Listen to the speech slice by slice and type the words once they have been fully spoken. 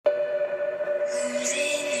Feeling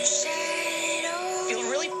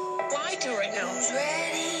really fly to right now. It's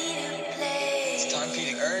time for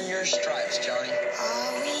you to earn your stripes, Johnny.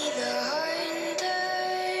 Are we the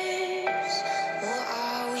hunters or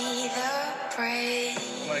are we the prey?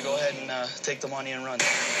 I'm gonna go ahead and take the money and run. I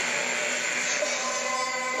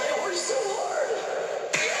worked so hard.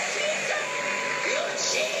 You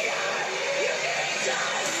cheater! You get it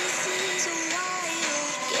done! This is a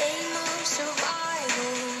wild game of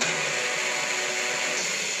survival.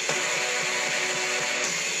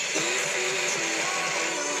 This is a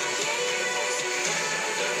wild game of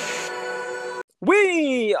survival.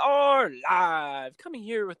 We are live, coming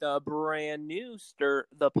here with a brand new Stir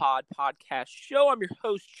the Pod podcast show. I'm your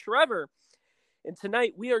host, Trevor, and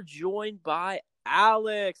tonight we are joined by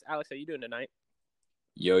Alex. Alex, how you doing tonight?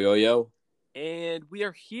 Yo, yo, yo. And we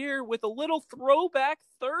are here with a little throwback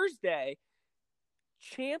Thursday.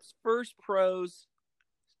 Champs vs. Pros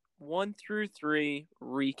 1 through 3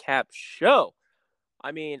 recap show.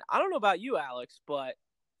 I mean, I don't know about you, Alex, but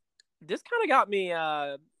this kind of got me,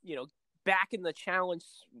 back in the challenge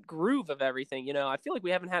groove of everything. I feel like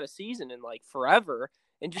we haven't had a season in like forever,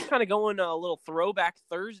 and just kind of going a little throwback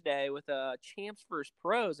Thursday with Champs vs.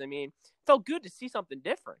 Pros. I mean, it felt good to see something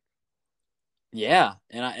different. Yeah,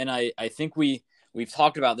 and I think we've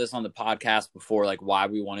talked about this on the podcast before, like why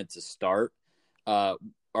we wanted to start, or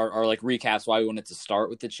like recaps why we wanted to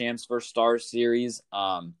start with the Champs vs. Stars series.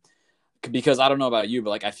 Because I don't know about you,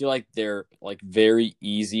 but like I feel like they're like very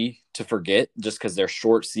easy to forget just because they're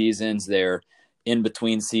short seasons, they're in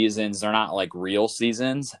between seasons, they're not like real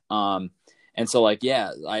seasons. And so like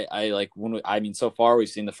I like so far we've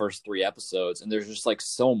seen the first 3 episodes, and there's just like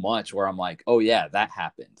so much where I'm like, oh yeah, that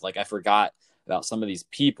happened. Like I forgot about some of these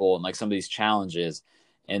people and like some of these challenges,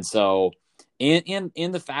 and so in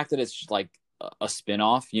the fact that it's just like a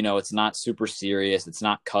spinoff, it's not super serious, it's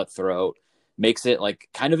not cutthroat, makes it like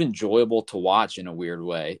kind of enjoyable to watch in a weird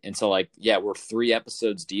way. And so like, yeah, we're 3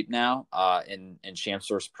 episodes deep now in Champs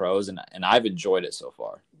vs. Pros, and I've enjoyed it so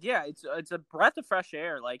far. Yeah, it's a breath of fresh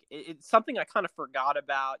air. Like it's something I kind of forgot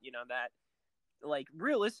about, that like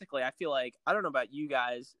realistically, I feel like, I don't know about you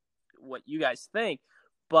guys, what you guys think,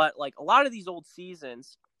 but like a lot of these old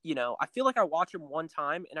seasons, I feel like I watch them one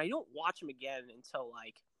time and I don't watch them again until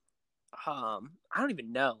like, I don't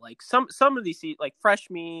even know, like some of these like Fresh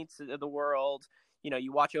Meats of the world,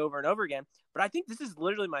 you watch over and over again. But I think this is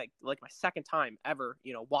literally my second time ever,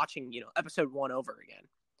 watching, episode 1 over again.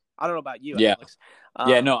 I don't know about you, Yeah. Alex.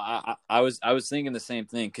 No, I was thinking the same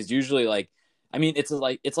thing, because usually like, I mean, it's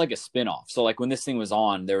like a spinoff. So like when this thing was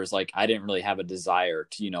on, there was like, I didn't really have a desire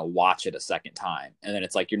to, watch it a second time. And then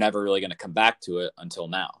it's like, you're never really going to come back to it until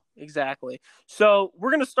now. Exactly. So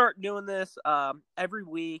we're going to start doing this every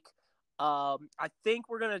week. I think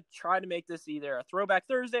we're going to try to make this either a Throwback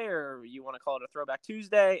Thursday, or you want to call it a Throwback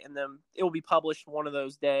Tuesday, and then it will be published one of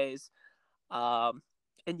those days. And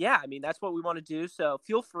yeah, I mean, that's what we want to do. So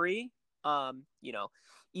feel free,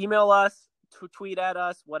 email us, tweet at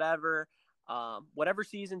us, whatever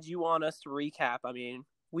seasons you want us to recap. I mean,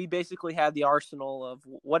 we basically had the arsenal of,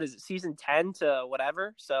 what is it, season 10 to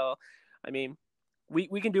whatever. So, I mean,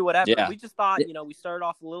 we can do whatever. Yeah. We just thought, we started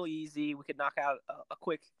off a little easy. We could knock out a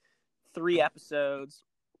quick 3 episodes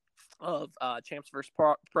of Champs vs.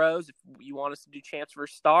 Pros. If you want us to do Champs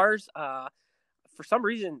vs. Stars, for some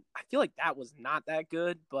reason, I feel like that was not that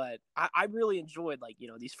good, but I really enjoyed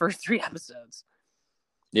these first 3 episodes.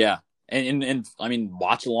 Yeah. And I mean,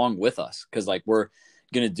 watch along with us, because like we're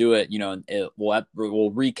going to do it,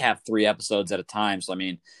 we'll recap 3 episodes at a time. So, I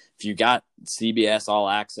mean, if you got CBS All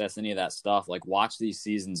Access, any of that stuff, like watch these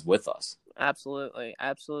seasons with us. Absolutely.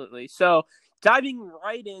 Absolutely. So diving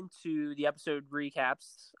right into the episode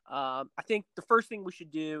recaps, I think the first thing we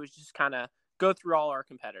should do is just kind of go through all our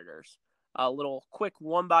competitors. A little quick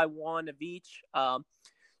 1 by 1 of each.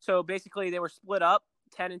 So basically they were split up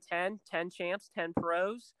 10 and 10 champs, 10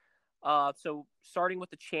 pros. So starting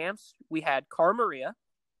with the champs, we had Cara Maria,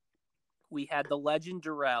 we had the legend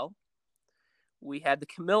Darrell, we had the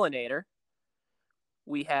Camillinator,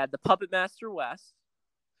 we had the Puppet Master Wes,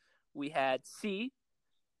 we had C, ...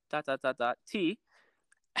 T.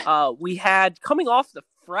 We had, coming off the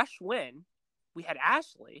fresh win, we had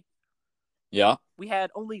Ashley. Yeah. We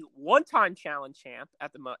had only 1-time challenge champ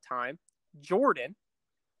at the time, Jordan.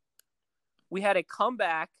 We had a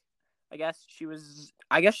comeback. It was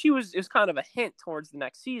kind of a hint towards the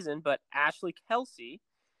next season, but Ashley Kelsey.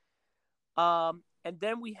 And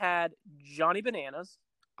then we had Johnny Bananas,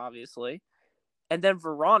 obviously, and then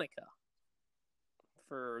Veronica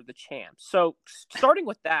for the champs. So starting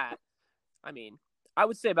with that, I mean, I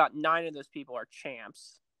would say about 9 of those people are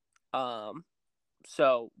champs.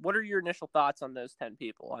 So, what are your initial thoughts on those 10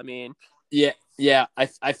 people? I mean,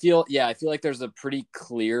 I feel like there's a pretty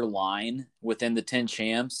clear line within the 10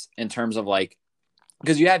 champs in terms of like,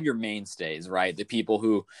 because you have your mainstays, right? The people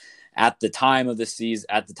who at the time of the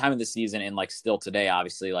season and like still today,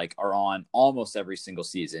 obviously, like are on almost every single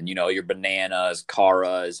season. You know, your Bananas,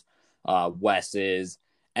 Karas, Wes's,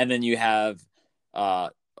 and then you have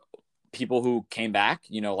people who came back,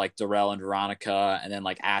 you know, like Darrell and Veronica, and then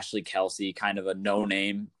like Ashley Kelsey, kind of a no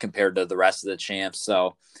name compared to the rest of the champs.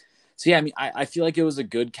 So yeah, I mean, I feel like it was a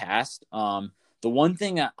good cast. The one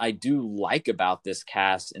thing I do like about this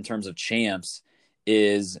cast in terms of champs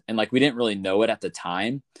is, and like we didn't really know it at the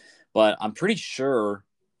time, but I'm pretty sure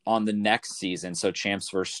on the next season, so Champs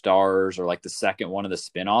vs. Stars or like the second one of the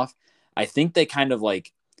spinoff, I think they kind of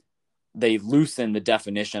like they loosen the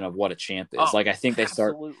definition of what a champ is. Like I think they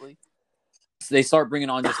start bringing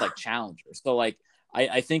on just like challengers. So like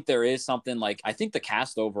I think there is something like I think the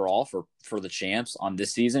cast overall for the champs on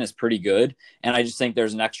this season is pretty good, and I just think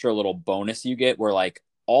there's an extra little bonus you get where like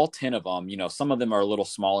all 10 of them, you know, some of them are a little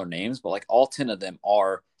smaller names, but like all 10 of them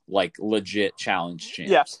are like legit challenge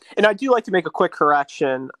champs. Yes, and I do like to make a quick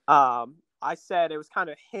correction. I said it was kind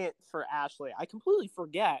of a hint for Ashley. I completely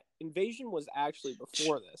forget. Invasion was actually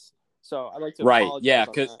before this. So I'd like to apologize. Yeah,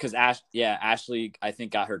 because Ashley, I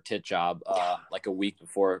think got her tit job like a week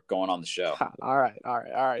before going on the show. All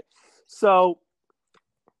right. So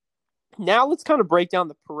now let's kind of break down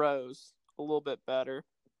the pros a little bit better,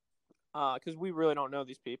 because we really don't know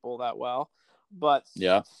these people that well. But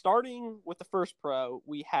starting with the first pro,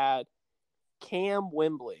 we had Cam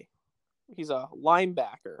Wembley. He's a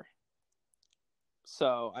linebacker.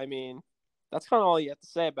 So I mean, that's kind of all you have to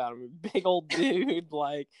say about him. Big old dude,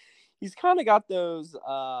 like. He's kind of got those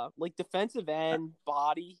like defensive end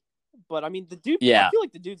body, but I mean the dude. I feel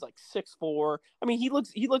like the dude's like 6'4". I mean he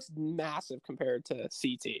looks massive compared to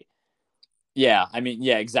CT. Yeah, I mean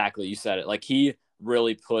exactly. You said it. Like he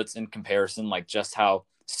really puts in comparison like just how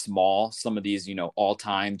small some of these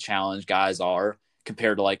all-time challenge guys are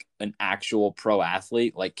compared to like an actual pro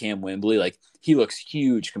athlete like Cam Wembley. Like he looks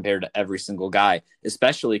huge compared to every single guy,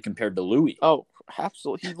 especially compared to Louis. Oh,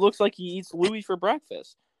 absolutely. He looks like he eats Louis for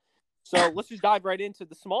breakfast. So let's just dive right into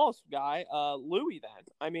the smallest guy, Louis then.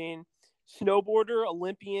 I mean, snowboarder,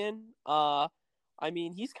 Olympian. I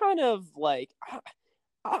mean, he's kind of like,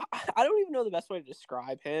 I don't even know the best way to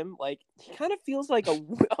describe him. Like, he kind of feels like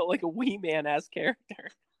a wee man-ass character.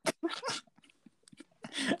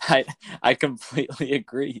 I completely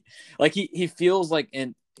agree. Like he feels like,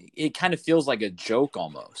 and it kind of feels like a joke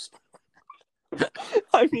almost.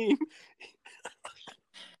 I mean...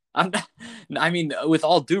 I mean, with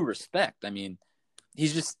all due respect, I mean,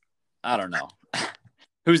 he's just, I don't know.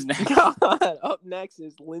 Who's next? God, up next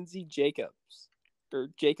is Lindsay Jacobs or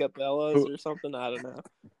Jacob Bellas or something. I don't know.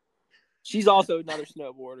 She's also another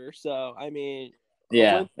snowboarder. So, I mean,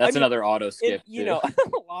 that's another auto skip. A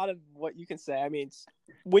lot of what you can say. I mean,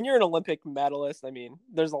 when you're an Olympic medalist, I mean,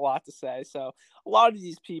 there's a lot to say. So, a lot of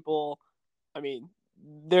these people, I mean,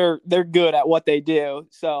 they're good at what they do.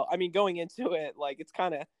 So, I mean, going into it, like, it's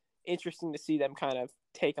kind of interesting to see them kind of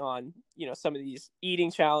take on, some of these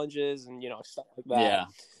eating challenges and, stuff like that. Yeah.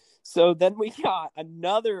 So then we got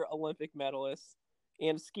another Olympic medalist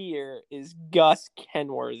and skier is Gus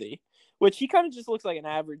Kenworthy, which he kind of just looks like an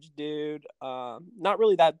average dude. Not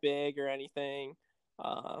really that big or anything.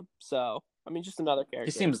 So, I mean, just another character.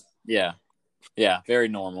 He seems, very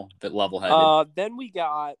normal, but level-headed. Then we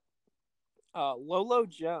got Lolo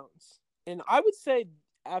Jones. And I would say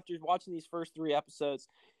after watching these first 3 episodes,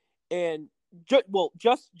 and just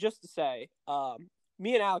to say,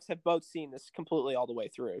 me and Alex have both seen this completely all the way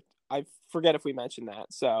through. I forget if we mentioned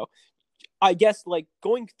that. So I guess like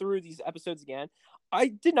going through these episodes again, I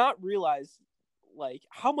did not realize like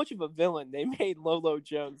how much of a villain they made Lolo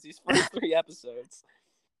Jones these first 3 episodes.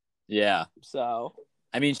 Yeah. So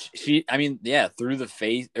I mean, through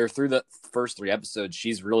the first 3 episodes,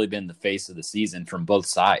 she's really been the face of the season from both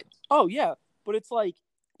sides. Oh yeah, but it's like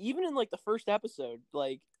even in like the first episode,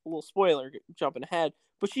 like a little spoiler jumping ahead,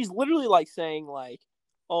 but she's literally like saying like,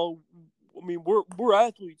 "Oh, I mean, we're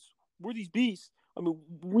athletes, we're these beasts. I mean,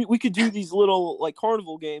 we could do these little like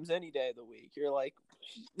carnival games any day of the week." You're like,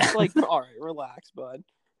 it's like, all right, relax, bud.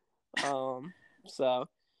 So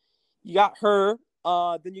you got her.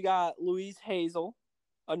 Then you got Louise Hazel,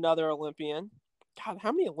 another Olympian. God,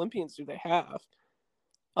 how many Olympians do they have?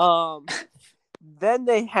 Then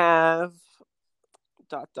they have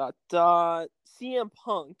CM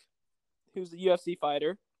Punk, who's a UFC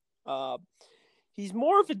fighter. He's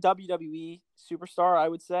more of a WWE superstar, I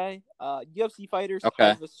would say. UFC fighters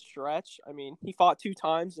kind of a stretch. I mean, he fought 2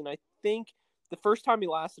 times, and I think the first time he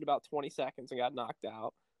lasted about 20 seconds and got knocked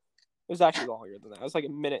out. It was actually longer than that. It was like a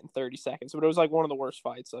minute and 30 seconds, but it was like one of the worst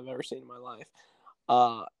fights I've ever seen in my life.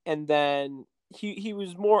 And then he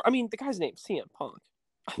was more. I mean, the guy's name's CM Punk.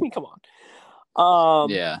 I mean, come on.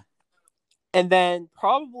 Yeah. And then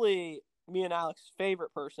probably me and Alex's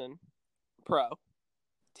favorite person,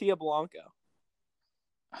 Tia Blanco.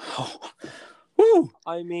 Oh. Woo!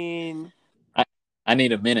 I mean, I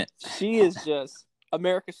need a minute. She is just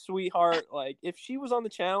America's sweetheart. Like, if she was on the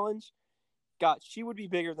challenge, God, she would be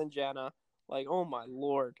bigger than Jenna. Like, oh my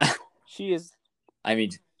Lord. She is. I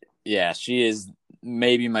mean, yeah, she is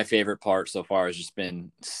maybe my favorite part so far has just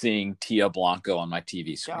been seeing Tia Blanco on my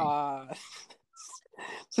TV screen. God.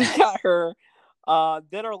 So we got her.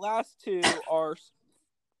 Then our last two are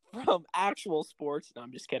from actual sports. No,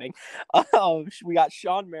 I'm just kidding. We got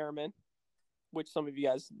Sean Merriman, which some of you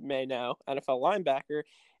guys may know, NFL linebacker,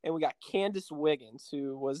 and we got Candace Wiggins,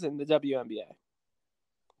 who was in the WNBA.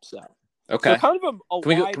 So kind of a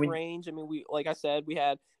wide range. I mean, like I said, we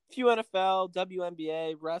had a few NFL,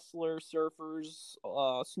 WNBA, wrestlers, surfers,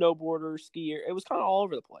 snowboarders, skier. It was kind of all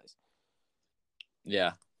over the place.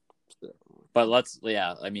 Yeah. But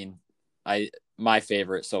I mean, my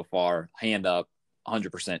favorite so far, hand up,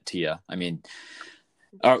 100% Tia. I mean,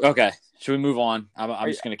 okay. Should we move on? I'm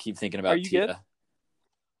just going to keep thinking about Tia. Good?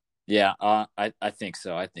 Yeah, I think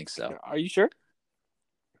so. Are you sure?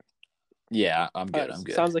 Yeah, I'm good. I'm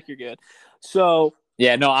good. Sounds like you're good. So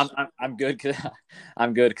yeah, no, I'm good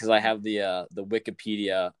because I have the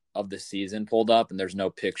Wikipedia of the season pulled up and there's no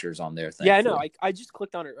pictures on there. Thankfully. Yeah, I know. I just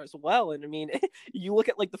clicked on it as well, and I mean, you look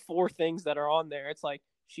at like the 4 things that are on there. It's like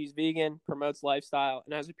she's vegan, promotes lifestyle,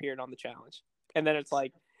 and has appeared on the challenge. And then it's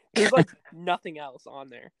like there's like nothing else on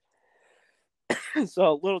there.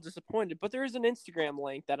 So a little disappointed, but there is an Instagram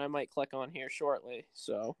link that I might click on here shortly.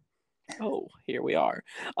 So, here we are.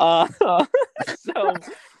 So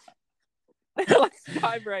let's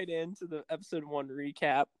dive right into the episode 1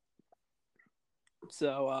 recap.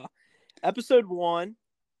 So, episode 1.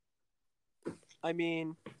 I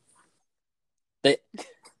mean, I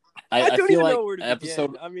don't feel even like know where to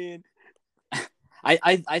episode. begin. I mean,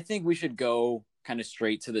 I think we should go kind of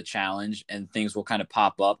straight to the challenge and things will kind of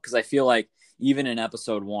pop up because I feel like even in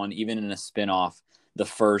episode 1, even in a spinoff, the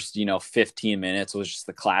first 15 minutes was just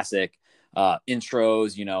the classic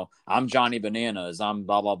intros. I'm Johnny Bananas, I'm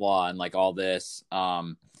blah blah blah, and like all this.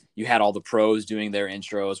 You had all the pros doing their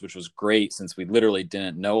intros, which was great since we literally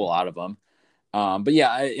didn't know a lot of them. But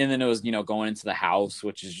yeah, and then it was going into the house,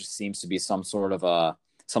 which just seems to be some sort of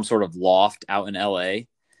loft out in LA.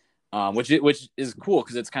 Which is cool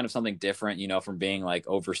because it's kind of something different, from being like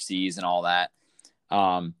overseas and all that.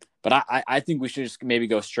 But I think we should just maybe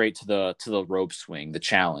go straight to the rope swing, the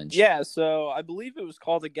challenge. Yeah, so I believe it was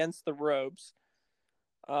called Against the Ropes.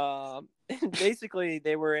 And basically,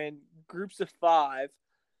 they were in groups of 5,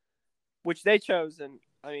 which they chose, and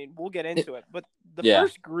I mean, we'll get into it. But the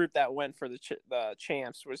first group that went for the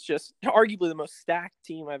champs was just arguably the most stacked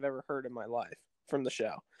team I've ever heard in my life from the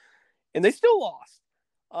show. And they still lost.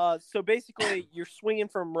 So basically, you're swinging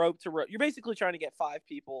from rope to rope. You're basically trying to get 5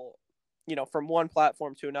 people, from one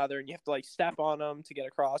platform to another, and you have to like step on them to get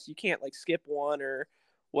across. You can't like skip one or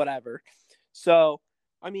whatever. So,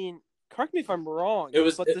 I mean, correct me if I'm wrong,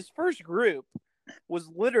 but this first group was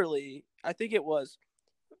literally, I think it was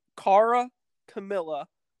Cara, Camilla,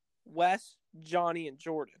 Wes, Johnny, and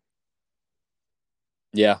Jordan.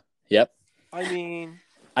 Yeah. Yep. I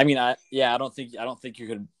don't think you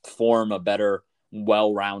could form a better,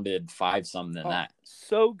 well-rounded 5-some than that.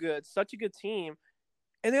 So good, such a good team,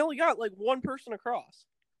 and they only got like one person across.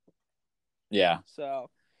 Yeah. So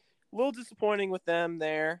a little disappointing with them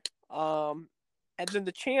there. And then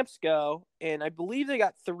the champs go, and I believe they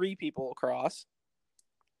got 3 people across.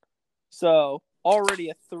 So already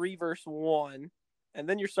a 3 versus 1, and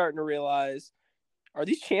then you're starting to realize, are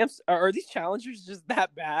these challengers just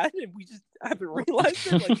that bad, and we just haven't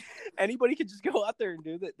realized it? Like anybody could just go out there and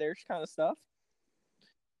do their kind of stuff.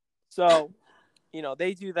 So,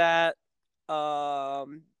 they do that. So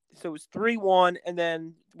it was 3-1, and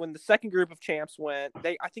then when the second group of champs went,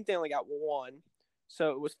 I think they only got 1.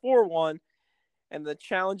 So it was 4-1, and the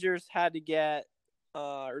challengers had to get,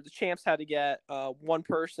 or the champs had to get 1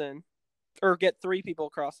 person, or get 3 people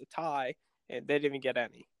across the tie, and they didn't get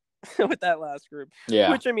any with that last group.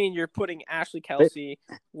 Yeah. Which, I mean, you're putting Ashley Kelsey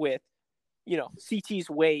with, CT's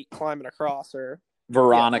weight climbing across her.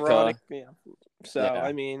 Veronica. Yeah. So, yeah.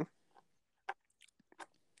 I mean,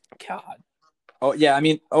 God. Oh yeah, I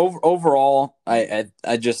mean overall, I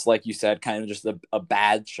just, like you said, kind of just a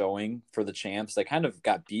bad showing for the champs. They kind of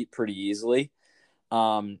got beat pretty easily.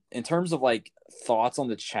 In terms of like thoughts on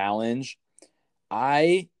the challenge,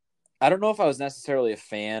 I don't know if I was necessarily a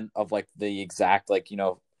fan of like the exact like,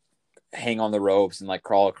 hang on the ropes and like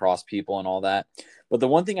crawl across people and all that. But the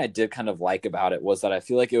one thing I did kind of like about it was that I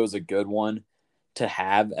feel like it was a good one to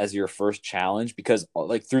have as your first challenge, because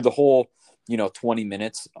like through the whole, 20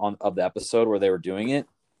 minutes of the episode where they were doing it,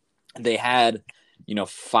 they had,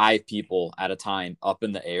 5 people at a time up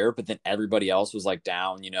in the air, but then everybody else was like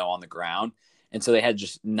down, on the ground. And so they had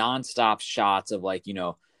just nonstop shots of like,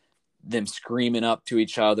 them screaming up to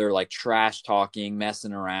each other, like trash talking,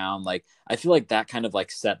 messing around. Like, I feel like that kind of like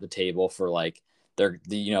set the table for like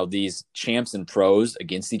these champs and pros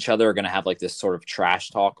against each other are going to have like this sort of trash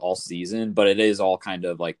talk all season, but it is all kind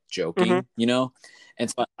of like joking, And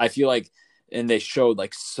so I feel like, and they showed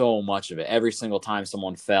like so much of it. Every single time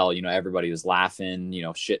someone fell, everybody was laughing,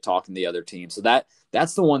 shit talking the other team. So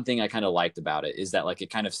that's the one thing I kind of liked about it, is that like it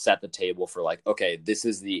kind of set the table for like, okay, this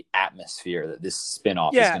is the atmosphere that this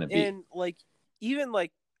spinoff is going to be. And like even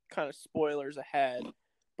like kind of spoilers ahead,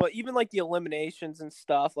 but even like the eliminations and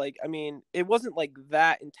stuff, like I mean, it wasn't like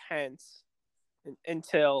that intense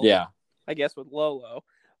until I guess with Lolo,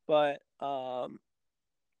 but I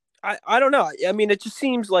don't know. I mean, it just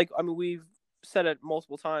seems like, I mean, we've said it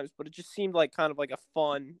multiple times, but it just seemed like kind of like a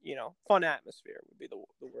fun atmosphere would be the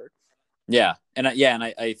word. Yeah. And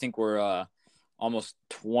I think we're almost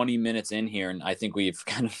 20 minutes in here, and I think we've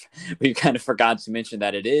kind of forgot to mention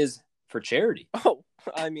that it is for charity. Oh,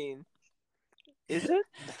 I mean, is it?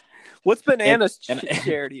 What's Bananas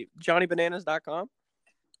charity? JohnnyBananas.com?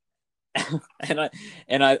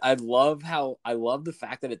 and I love the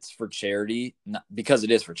fact that it's for charity, not because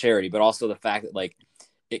it is for charity, but also the fact that like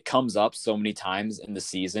it comes up so many times in the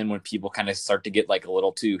season when people kind of start to get like a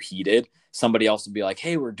little too heated. Somebody else will be like,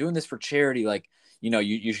 hey, we're doing this for charity. Like,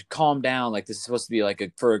 you should calm down. Like, this is supposed to be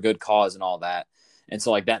like for a good cause and all that. And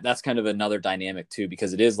so like that's kind of another dynamic too,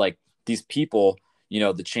 because it is like these people,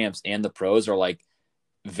 the champs and the pros are like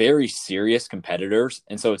very serious competitors.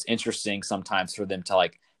 And so it's interesting sometimes for them to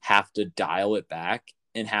like have to dial it back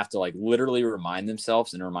and have to like literally remind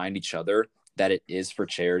themselves and remind each other that it is for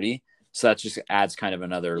charity. So that just adds kind of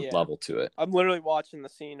another level to it. I'm literally watching the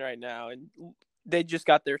scene right now, and they just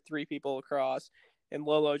got their 3 people across, and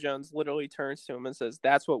Lolo Jones literally turns to him and says,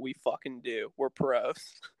 "That's what we fucking do. We're pros."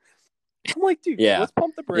 I'm like, dude, let's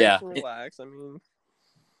pump the brakes and relax. I mean,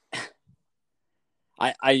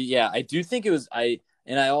 I do think it was I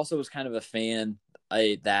also was kind of a fan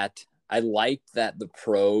I liked that the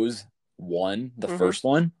pros won the first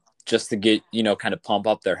one, just to get, kind of pump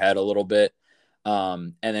up their head a little bit.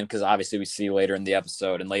 And then, because obviously we see later in the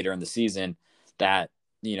episode and later in the season that,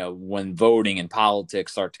 when voting and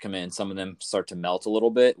politics start to come in, some of them start to melt a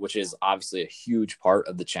little bit, which is obviously a huge part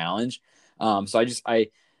of the challenge. So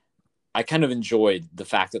I kind of enjoyed the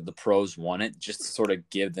fact that the pros won it, just to sort of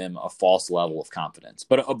give them a false level of confidence.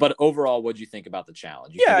 But overall, what do you think about the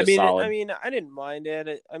challenge? I mean, I didn't mind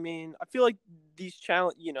it. I mean, I feel like these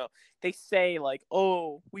challenge, they say like,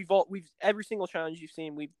 oh, we've every single challenge you've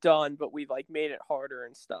seen we've done, but we've like made it harder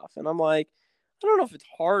and stuff. And I'm like, I don't know if it's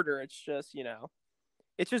harder. It's just,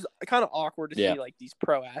 it's just kind of awkward to see like these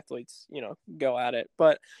pro athletes, go at it.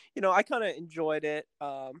 But, I kind of enjoyed it.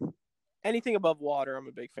 Anything above water, I'm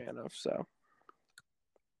a big fan of. So,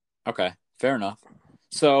 okay, fair enough.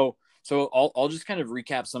 So I'll just kind of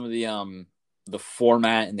recap some of the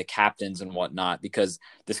format and the captains and whatnot, because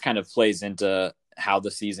this kind of plays into how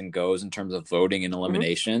the season goes in terms of voting and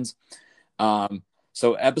eliminations.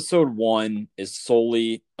 So episode 1 is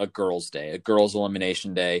solely a girls' day, a girls'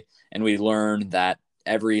 elimination day, and we learned that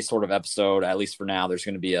every sort of episode, at least for now, there's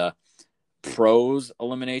going to be a pros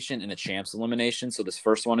elimination and a champs elimination. So this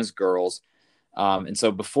first one is girls, and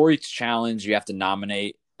so before each challenge you have to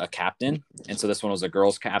nominate a captain, and so this one was a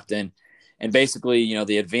girls captain. And basically,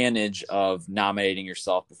 the advantage of nominating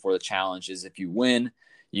yourself before the challenge is if you win,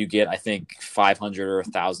 you get, I think, 500 or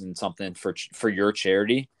 1,000 something for your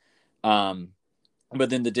charity. But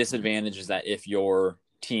then the disadvantage is that if your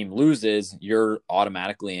team loses, you're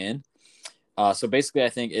automatically in. So basically, I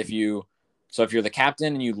think if you're the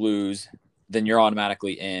captain and you lose, then you're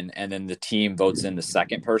automatically in, and then the team votes in the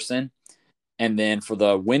second person. And then for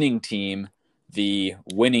the winning team, the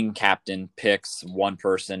winning captain picks one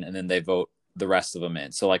person, and then they vote the rest of them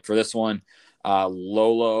in. So like for this one,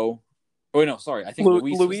 Lolo. Oh no, sorry. I think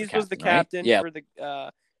Louise was the captain, right?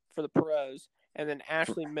 for the pros, and then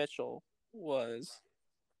Ashley Mitchell was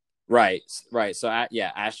right. So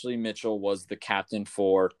Ashley Mitchell was the captain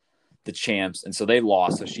for the champs, and so they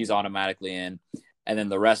lost, so she's automatically in. And then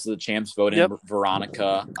the rest of the champs voted in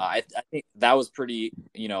Veronica. I think that was pretty,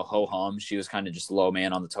 ho hum. She was kind of just low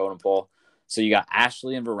man on the totem pole. So you got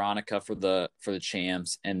Ashley and Veronica for the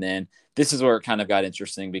champs, and then this is where it kind of got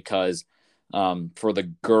interesting because for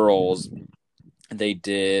the girls, they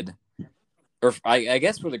did, or I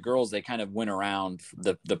guess for the girls, they kind of went around,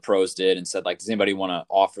 the pros did, and said, like, does anybody want to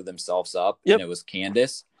offer themselves up? Yep. And it was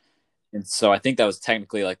Candace. And so I think that was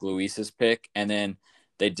technically like Luis's pick. And then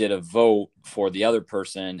they did a vote for the other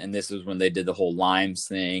person. And this was when they did the whole limes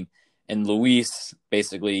thing. And Luis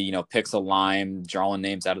basically, you know, picks a lime, drawing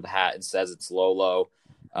names out of the hat, and says it's Lolo.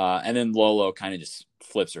 And then Lolo kind of just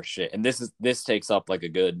flips her shit. And this takes up like a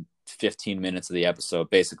good 15 minutes of the episode.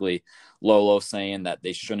 Basically, Lolo saying that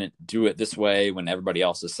they shouldn't do it this way when everybody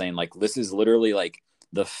else is saying, like, this is literally like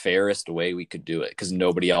the fairest way we could do it because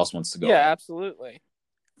nobody else wants to go. Yeah, absolutely.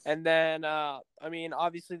 And then, I mean,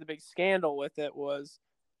 obviously the big scandal with it was,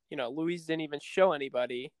 you know, Luis didn't even show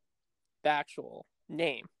anybody the actual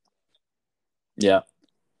name. Yeah.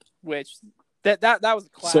 Which that was a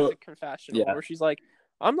classic confessional where she's like,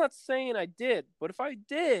 I'm not saying I did, but if I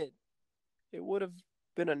did, it would have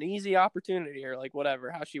been an easy opportunity, or like whatever,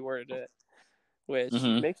 how she worded it. Which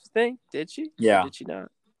makes you think, did she? Yeah. Or did she not?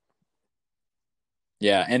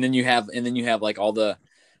 Yeah, and then you have like all the,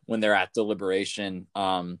 when they're at deliberation,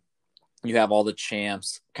 you have all the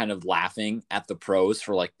champs kind of laughing at the pros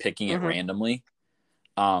for like picking it randomly.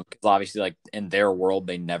 Because obviously, like, in their world,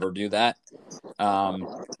 they never do that.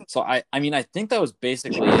 So I mean, I think that was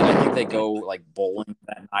basically it. I think they go like bowling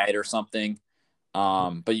that night or something.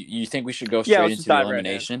 But you think we should go straight into the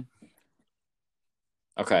elimination? Right.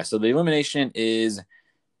 Okay, so the elimination is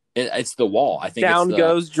it's the wall. I think down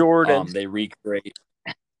goes Jordan. They recreate.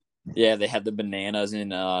 Yeah, they had the bananas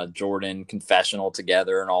and Jordan confessional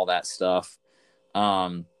together and all that stuff.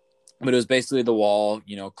 But it was basically the wall.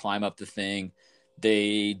 You know, climb up the thing.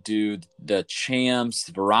 They do the champs.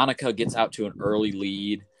 Veronica gets out to an early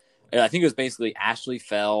lead. I think it was basically Ashley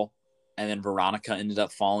fell, and then Veronica ended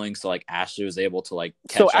up falling. So like Ashley was able to like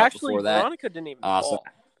catch up before that. Veronica didn't even fall.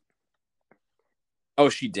 Oh,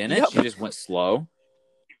 she didn't? Yep. She just went slow?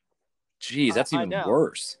 Jeez, that's even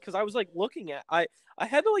worse. Because I was like looking at I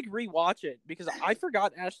had to like rewatch it because I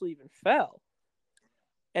forgot Ashley even fell.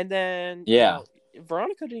 And then you know,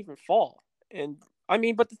 Veronica didn't even fall. And I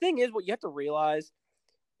mean, but the thing is, what you have to realize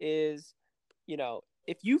is, you know,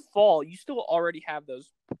 if you fall, you still already have those,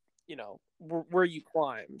 you know, where you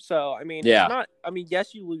climb. So, I mean, it's not, I mean,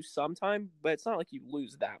 yes, you lose sometime, but it's not like you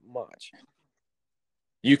lose that much.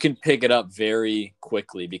 You can pick it up very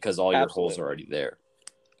quickly because all your holes are already there.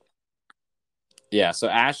 Yeah, so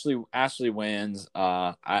Ashley wins.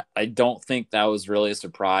 I don't think that was really a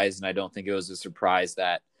surprise, and I don't think it was a surprise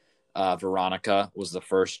that Veronica was the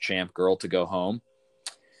first champ girl to go home.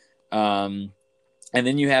 And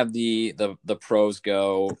then you have the pros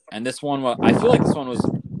go, and this one, I feel like this one was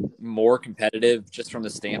more competitive just from the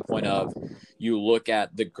standpoint of you look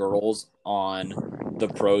at the girls on the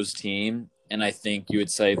pros team, and I think you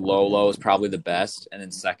would say Lolo is probably the best, and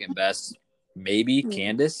then second best, maybe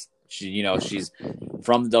Candace. She, you know, she's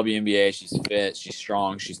from the WNBA, she's fit, she's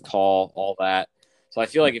strong, she's tall, all that. So I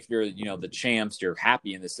feel like if you're, you know, the champs, you're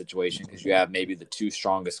happy in this situation because you have maybe the two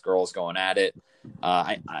strongest girls going at it.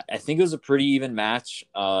 I think it was a pretty even match,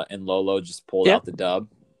 and Lolo just pulled out the dub.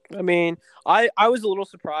 I mean, I was a little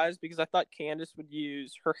surprised because I thought Candace would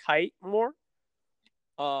use her height more,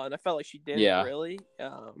 and I felt like she didn't really.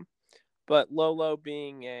 But Lolo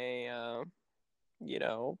being a, you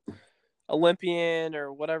know, Olympian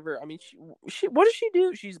or whatever. I mean, she what does she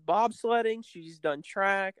do? She's bobsledding. She's done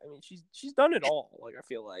track. I mean, she's done it all. Like, I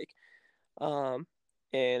feel like,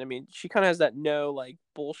 and I mean, she kind of has that no like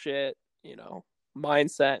bullshit, you know,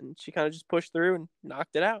 mindset, and she kind of just pushed through and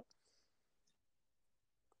knocked it out.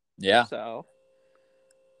 Yeah. So,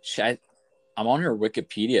 I'm on her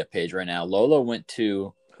Wikipedia page right now. Lolo went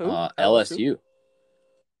to LSU.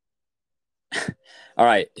 All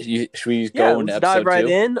right, should we go into episode 2? Dive right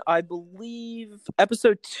in. I believe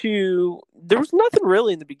episode 2. There was nothing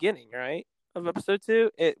really in the beginning, right? Of episode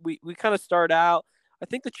 2, we kind of start out. I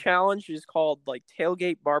think the challenge is called like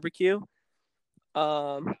tailgate barbecue.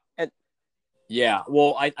 And yeah,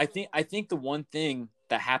 well, I think the one thing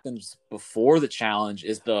that happens before the challenge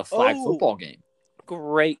is the flag football game.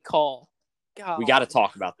 Great call. God. We got to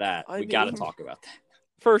talk about that. We got to talk about that.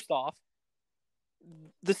 First off,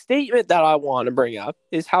 the statement that I want to bring up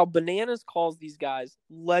is how Bananas calls these guys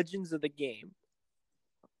legends of the game.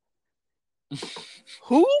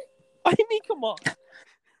 Who? I mean, come on.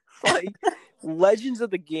 Like, legends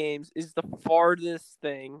of the games is the farthest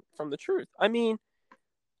thing from the truth. I mean,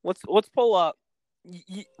 let's pull up.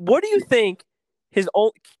 What do you think his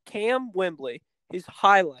own Cam Wembley, his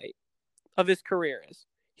highlight of his career is?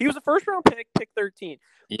 He was a first round pick 13.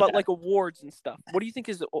 Yeah. But like awards and stuff. What do you think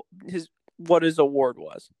his award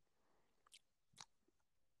was?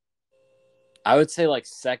 I would say like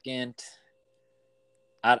second.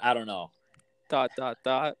 I don't know. ...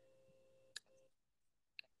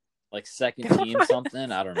 Like second team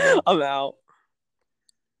something. I don't know. I'm out.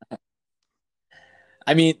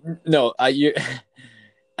 I mean, no.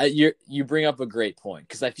 You bring up a great point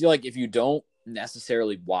because I feel like if you don't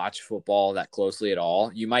necessarily watch football that closely at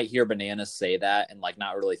all, you might hear Bananas say that and like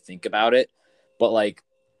not really think about it. But like,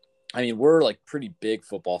 I mean, we're like pretty big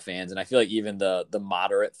football fans, and I feel like even the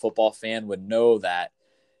moderate football fan would know that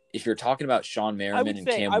if you're talking about Sean Merriman and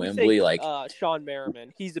Cam Wembley, like Sean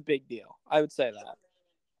Merriman, he's a big deal. I would say that.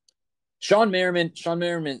 Sean Merriman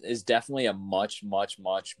is definitely a much, much,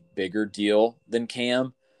 much bigger deal than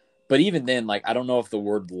Cam. But even then, like, I don't know if the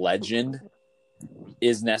word legend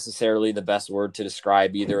is necessarily the best word to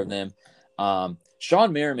describe either of them.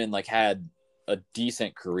 Sean Merriman, like, had a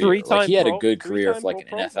decent career. Like, he had a good career for,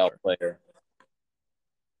 like, an NFL player.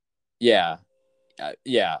 Yeah.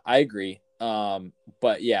 Yeah, I agree.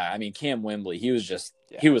 But, yeah, I mean, Cam Wembley, he was just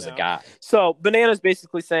he was a guy. So, Banana's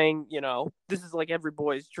basically saying, you know, this is, like, every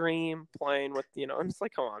boy's dream, playing with, you know, and it's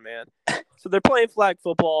like, come on, man. So, they're playing flag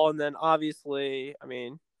football, and then, obviously, I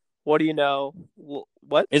mean, what do you know?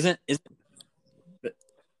 What? Isn't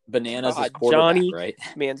Bananas is quarterback, Johnny right?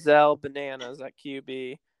 Manziel, Bananas at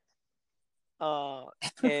QB.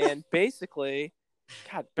 And basically,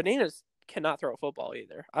 God, Bananas cannot throw a football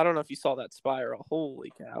either. I don't know if you saw that spiral.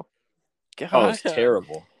 Holy cow. God. Oh, it's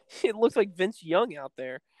terrible. It looks like Vince Young out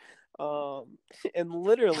there. And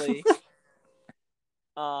literally,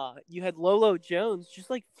 you had Lolo Jones just,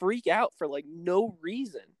 like, freak out for, like, no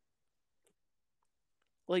reason.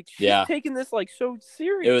 Like, she's taking this, like, so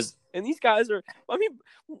serious. It was, and these guys are, I mean,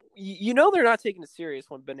 you know they're not taking it serious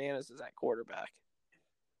when Bananas is at quarterback.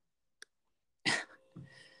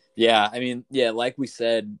 Yeah, I mean, yeah, like we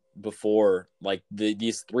said before, like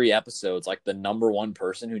these 3 episodes, like the number one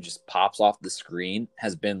person who just pops off the screen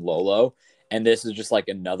has been Lolo, and this is just like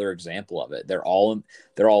another example of it. They're all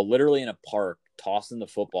literally in a park tossing the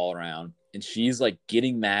football around, and she's like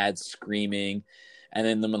getting mad, screaming. And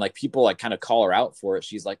then when like people like kind of call her out for it,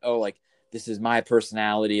 she's like, "Oh, like this is my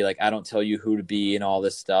personality. Like I don't tell you who to be and all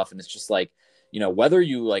this stuff." And it's just like, you know, whether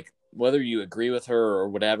you agree with her or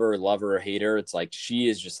whatever, love her or hate her, it's like she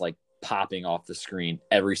is just like popping off the screen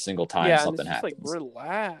every single time something happens. Like,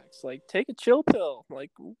 relax, like take a chill pill.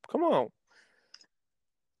 Like, come on.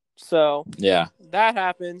 So yeah, that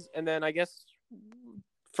happens, and then I guess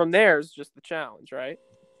from there is just the challenge, right?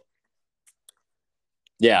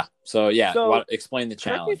 Yeah. So explain the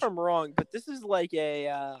challenge. Correct me if I'm wrong, but this is like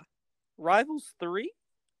a Rivals 3.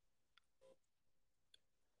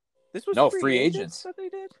 This was free agents that they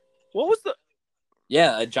did. What was the?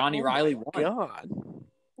 Yeah, Johnny Riley won. God,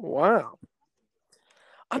 wow.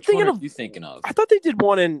 Which one are you thinking of? I thought they did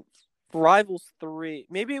one in Rivals 3.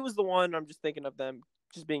 Maybe it was the one I'm just thinking of them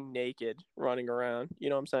just being naked, running around. You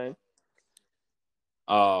know what I'm saying?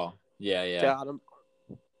 Oh, yeah. Got him.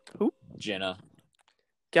 Who? Jenna.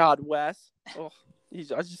 God, Wes. Oh, I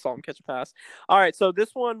just saw him catch a pass. All right, so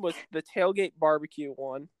this one was the tailgate barbecue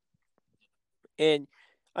one. And,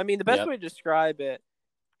 I mean, the best way to describe it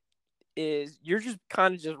is you're just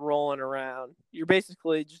kind of just rolling around. You're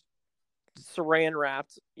basically just saran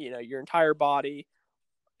wrapped, you know, your entire body,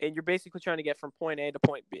 and you're basically trying to get from point A to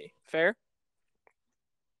point B. Fair?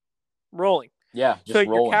 Rolling. Yeah, just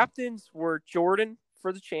rolling. Your captains were Jordan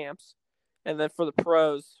for the champs, and then for the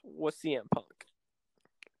pros was CM Punk.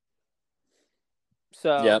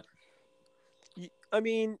 So, I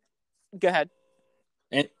mean, go ahead.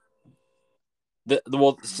 And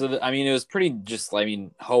I mean, it was pretty just, I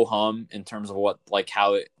mean, ho-hum in terms of what, like,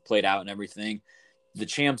 how it played out and everything. The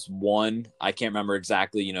champs won. I can't remember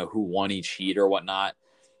exactly, you know, who won each heat or whatnot,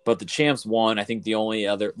 but the champs won. I think the only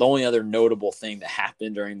other notable thing that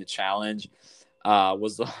happened during the challenge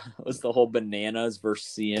was the whole Bananas versus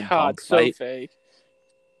CM Punk fight. So fake.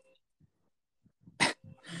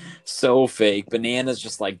 So fake. Bananas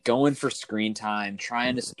just like going for screen time,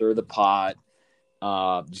 trying to stir the pot,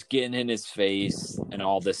 just getting in his face and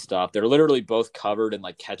all this stuff. They're literally both covered in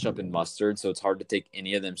like ketchup and mustard, so it's hard to take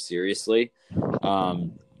any of them seriously. But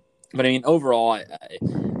I mean, overall,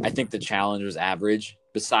 I think the challenge was average.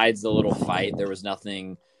 Besides the little fight, there was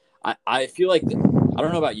nothing. I feel like I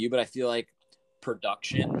don't know about you, but I feel like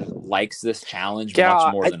production likes this challenge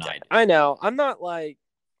much more than I do. I know. I'm not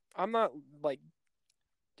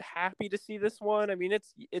happy to see this one. I mean,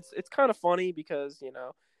 it's kind of funny because, you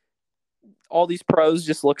know, all these pros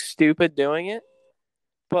just look stupid doing it.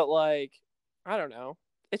 But like, I don't know.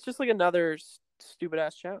 It's just like another stupid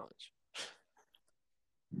ass challenge.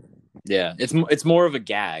 Yeah, it's more of a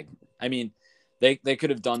gag. I mean, they could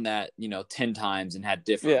have done that, 10 times and had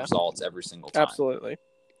different results every single time. Absolutely.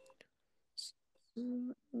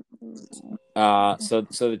 So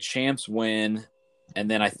the champs win, and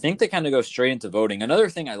then I think they kind of go straight into voting. Another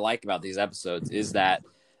thing I like about these episodes is that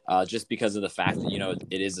just because of the fact that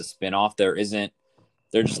it is a spinoff,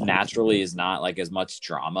 there just naturally is not like as much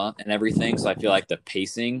drama and everything. So I feel like the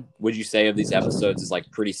pacing, would you say, of these episodes is like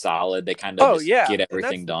pretty solid? They kind of get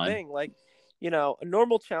everything done. Thing. Like, a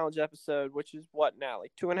normal challenge episode, which is what now,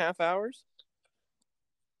 like 2.5 hours?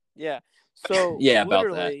 Yeah. So yeah,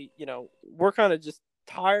 literally, about that. We're kind of just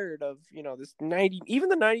tired of, this 90, even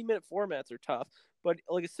the 90-minute formats are tough, but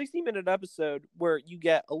like a 60-minute episode where you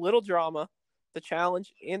get a little drama, the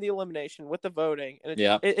challenge and the elimination with the voting, and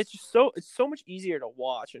it's just it's so much easier to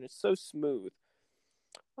watch, and it's so smooth.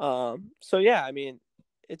 So yeah, I mean,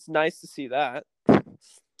 it's nice to see that.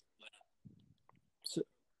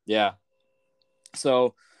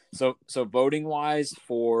 So voting wise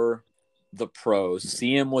for the pros,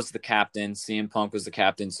 CM was the captain. CM Punk was the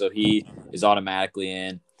captain, so he is automatically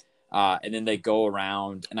in. And then they go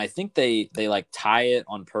around, and I think they like tie it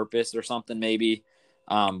on purpose or something maybe.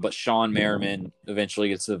 But Shawn Merriman eventually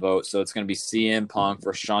gets the vote, so it's going to be CM Punk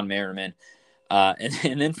versus Shawn Merriman.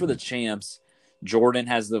 And then for the champs, Jordan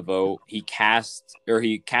has the vote. He casts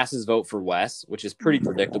his vote for Wes, which is pretty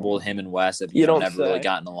predictable. Him and Wes have never really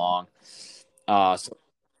gotten along.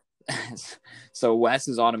 So Wes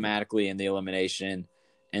is automatically in the elimination,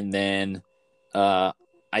 and then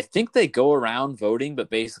I think they go around voting, but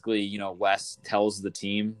basically, Wes tells the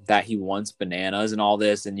team that he wants bananas and all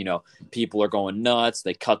this, and people are going nuts.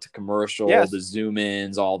 They cut to commercial, the zoom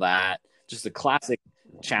ins, all that. Just a classic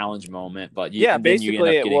challenge moment. But basically you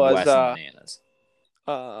end up getting Wes and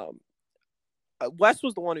bananas. Wes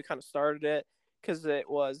was the one who kind of started it because it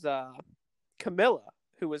was Camilla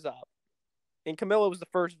who was up. And Camilla was the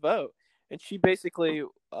first vote, and she basically,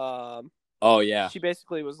 she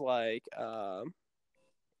basically was like,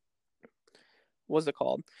 what's it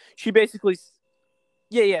called? She basically,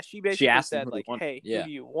 she basically said like, "Hey, who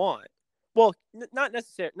do you want?" Well, not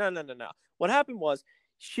necessarily. No. What happened was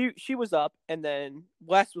she was up, and then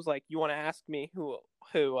Wes was like, "You want to ask me who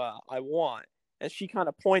I want?" And she kind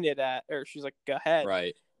of pointed at, or she's like, "Go ahead."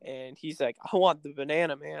 Right. And he's like, "I want the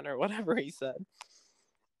banana man," or whatever he said.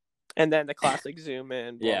 And then the classic zoom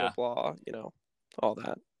in, blah, blah, blah, all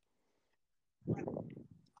that.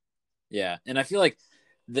 Yeah. And I feel like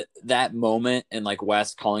that moment and like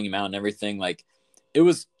Wes calling him out and everything, like it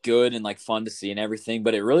was good and like fun to see and everything,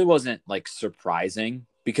 but it really wasn't like surprising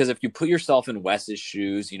because if you put yourself in Wes's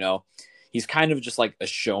shoes, he's kind of just like a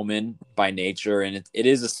showman by nature, and it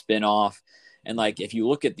is a spinoff. And like, if you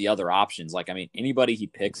look at the other options, like, I mean, anybody he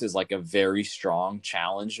picks is like a very strong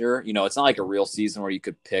challenger. It's not like a real season where you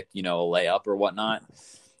could pick, a layup or whatnot.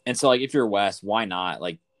 And so like, if you're Wes, why not?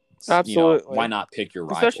 Like, absolutely, why not pick your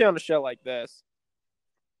rival? Especially on a show like this.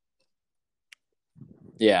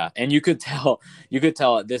 Yeah. And you could tell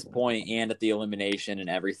at this point and at the elimination and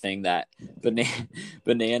everything that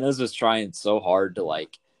Bananas was trying so hard to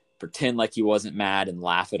like pretend like he wasn't mad and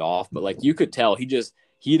laugh it off. But like, you could tell he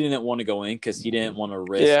didn't want to go in because he didn't want to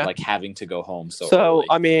risk like having to go home so early.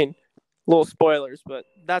 I mean, little spoilers, but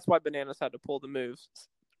that's why Bananas had to pull the moves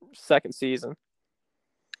second season.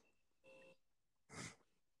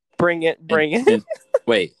 Bring it.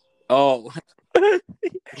 Wait. Oh.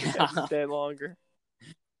 Stay longer.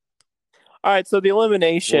 All right, so the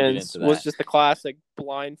eliminations was just the classic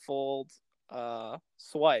blindfold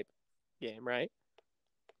swipe game, right?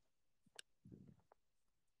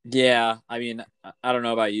 Yeah, I mean, I don't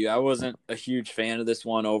know about you. I wasn't a huge fan of this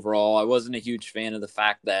one overall. I wasn't a huge fan of the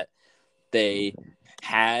fact that they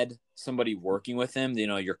had somebody working with him,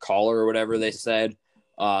 your caller or whatever they said.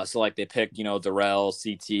 So like they picked, Darrell,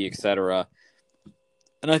 CT, etc.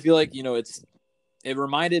 And I feel like, it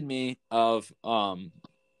reminded me of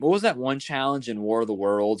what was that one challenge in War of the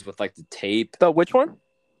Worlds with like the tape? The which one?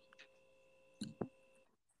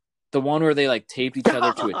 The one where they like taped each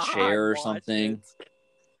other to a chair or something.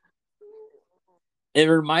 It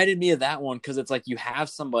reminded me of that one because it's like you have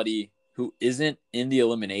somebody who isn't in the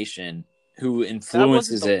elimination who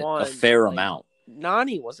influences it a fair amount.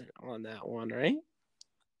 Nani wasn't on that one, right?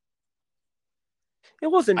 It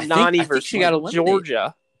wasn't Nani versus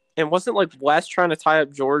Georgia. And wasn't like Wes trying to tie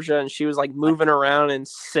up Georgia and she was like moving around and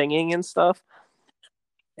singing and stuff?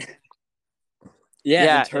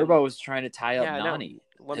 Yeah, and Turbo was trying to tie up Nani,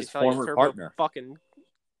 his former partner. Fucking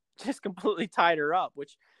just completely tied her up,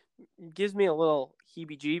 which gives me a little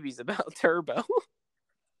heebie-jeebies about Turbo.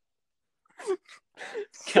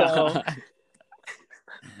 So,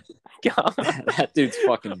 God. That dude's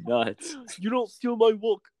fucking nuts. You don't steal my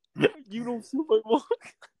walk. You don't steal my walk.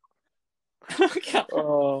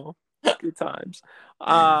 Oh, good times.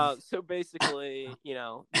 So basically,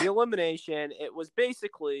 the elimination, it was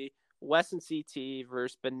basically Wes and CT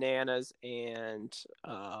versus Bananas and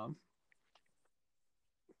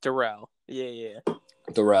Darrell. Yeah.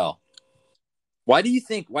 Darrell. Why do you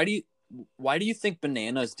think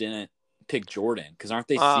Bananas didn't pick Jordan? Because aren't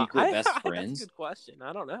they secret best friends? That's a good question.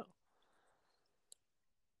 I don't know.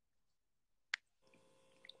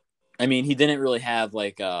 I mean, he didn't really have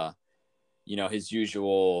his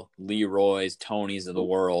usual Leroy's, Tonys of the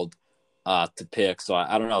world to pick. So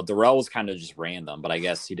I don't know. Darrell was kind of just random, but I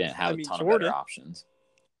guess he didn't have a ton Jordan. of better options.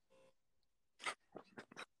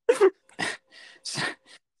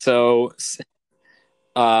 So,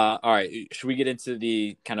 all right. Should we get into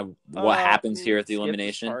the kind of what happens here at the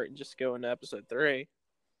elimination? Part and just go into episode 3.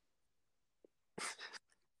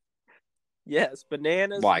 Yes,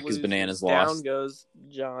 Bananas. Why? Because Bananas down lost. Down goes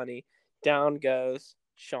Johnny. Down goes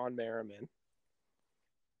Shawn Merriman.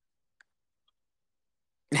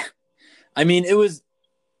 I mean, it was.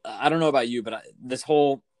 I don't know about you, but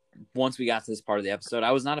once we got to this part of the episode,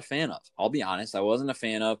 I was not a fan of. I'll be honest, I wasn't a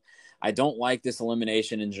fan of. I don't like this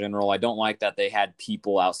elimination in general. I don't like that they had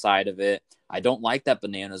people outside of it. I don't like that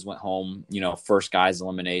Bananas went home, first guy's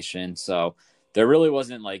elimination. So there really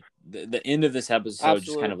wasn't the end of this episode. Absolutely.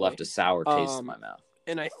 Just kind of left a sour taste in my mouth.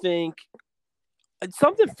 And I think it's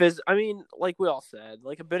something I mean, like we all said,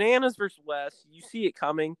 like a Bananas versus Wes, you see it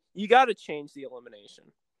coming. You got to change the elimination.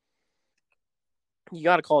 You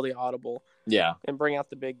got to call the audible. Yeah. And bring out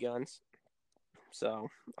the big guns. So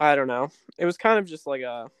I don't know. It was kind of just like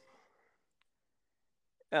a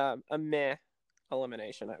meh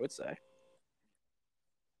elimination, I would say.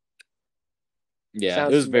 Yeah,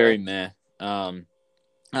 it was very meh.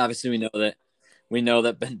 Obviously, we know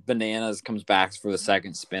that Bananas comes back for the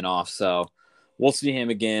second spinoff, so we'll see him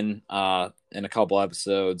again in a couple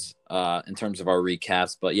episodes in terms of our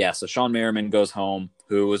recaps. But yeah, so Shawn Merriman goes home,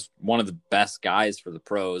 who was one of the best guys for the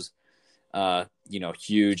pros.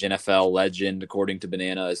 Huge NFL legend according to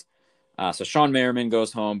Bananas. So Shawn Merriman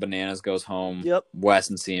goes home, Bananas goes home. Yep. Wes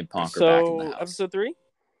and CM Punk are back in the house. Episode 3?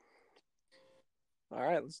 All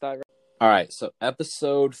right, let's dive right. All right, so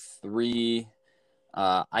episode 3.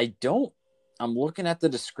 I'm looking at the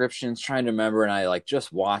descriptions, trying to remember, and I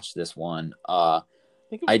just watched this one. I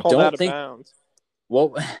think it was called Out of Bounds.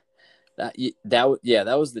 Well,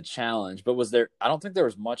 that was the challenge. But was there? I don't think there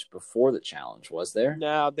was much before the challenge. Was there?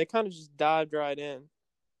 No, they kind of just dived right in.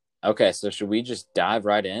 Okay, so should we just dive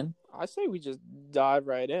right in? I say we just dive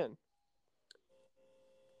right in.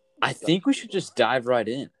 I think we should just dive right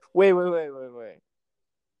in. Wait.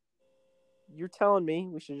 You're telling me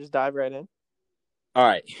we should just dive right in? All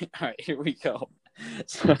right, here we go.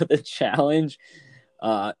 So the challenge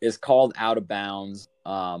is called Out of Bounds.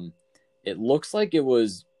 It looks like it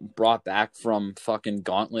was brought back from fucking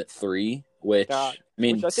Gauntlet 3, which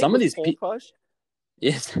some of these people.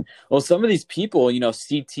 Yes, well, some of these people,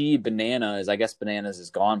 CT Bananas. I guess Bananas is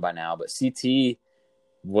gone by now, but CT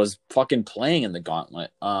was fucking playing in the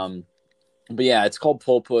Gauntlet. But yeah, it's called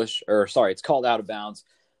it's called Out of Bounds.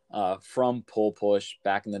 From Pull Push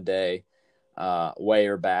back in the day,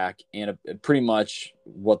 way back, and pretty much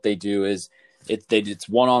what they do is it's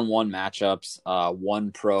one-on-one matchups,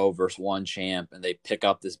 one pro versus one champ, and they pick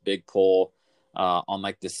up this big pole on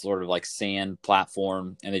this sort of sand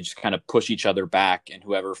platform, and they just kind of push each other back, and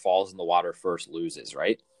whoever falls in the water first loses,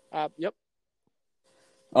 right? Yep.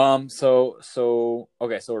 So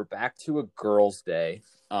we're back to a girls' day.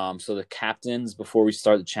 So the captains, before we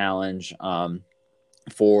start the challenge,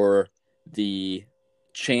 for the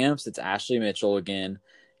champs, it's Ashley Mitchell again,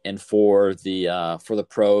 and for the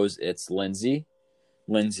pros, it's Lindsay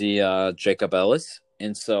Jacob Ellis.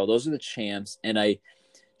 And so those are the champs. And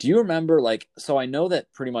do you remember so I know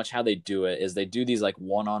that pretty much how they do it is they do these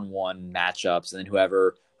one-on-one matchups, and then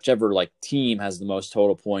whichever team has the most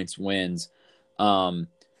total points wins.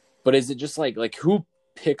 But is it just who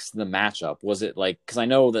picks the matchup? Was it because I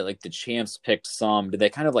know that the champs picked some. Did they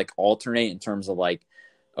kind of alternate in terms of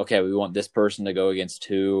okay, we want this person to go against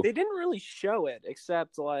two? They didn't really show it,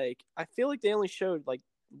 except I feel like they only showed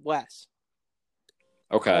Wes.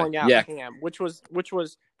 Okay. Going out Cam, which was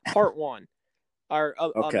part 1, or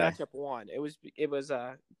matchup 1. It was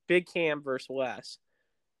Big Cam versus Wes.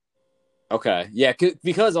 Okay, yeah,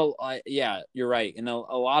 because you're right, and a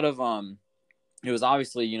lot of it was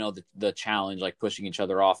obviously the challenge, pushing each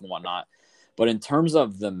other off and whatnot. But in terms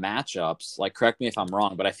of the matchups, correct me if I'm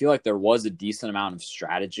wrong, but I feel like there was a decent amount of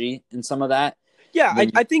strategy in some of that. Yeah,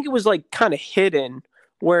 I think it was kind of hidden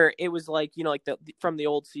where it was like, like from the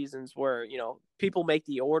old seasons where, people make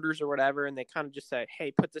the orders or whatever, and they kind of just say,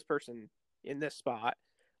 hey, put this person in this spot.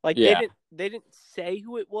 Like Yeah. they didn't say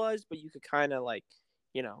who it was, but you could kind of like,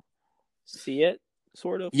 see it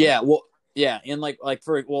sort of. Yeah. Well, yeah. And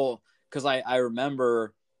because I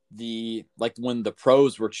remember when the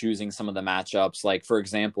pros were choosing some of the matchups, like for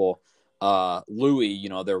example, Louis,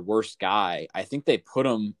 their worst guy, I think they put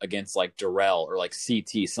him against like Darrell or like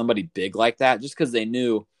CT, somebody big like that, just because they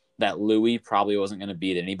knew that Louis probably wasn't going to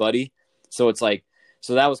beat anybody. So it's like,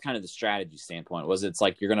 so that was kind of the strategy standpoint, was it's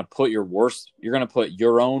like you're going to put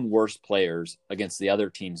your own worst players against the other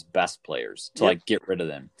team's best players to like get rid of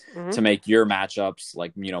them, to make your matchups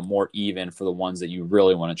like, more even for the ones that you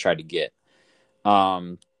really want to try to get.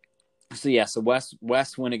 So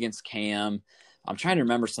West went against Cam. I'm trying to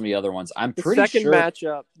remember some of the other ones.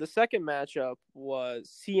 The second matchup was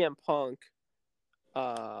CM Punk.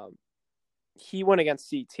 He went against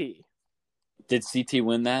CT. Did CT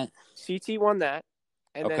win that? CT won that.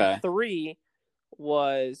 And then 3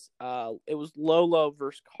 was it was Lolo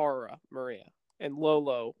versus Cara Maria, and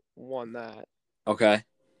Lolo won that. Okay.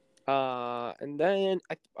 And then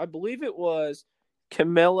I believe it was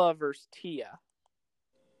Camilla versus Tia.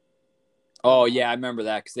 Oh yeah, I remember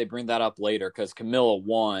that because they bring that up later because Camilla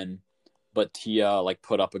won, but Tia like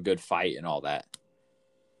put up a good fight and all that.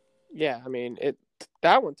 Yeah, I mean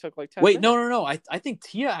that one took like 10 Wait, minutes. no. I think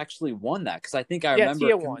Tia actually won that because I think I remember.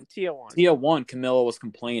 Tia won. Tia won. Camilla was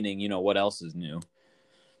complaining. What else is new?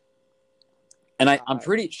 And I'm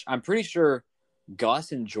pretty sure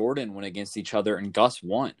Gus and Jordan went against each other and Gus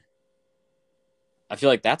won. I feel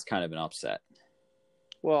like that's kind of an upset.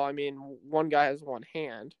 Well, I mean, one guy has one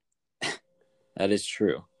hand. That is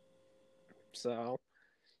true. So,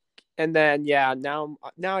 and then now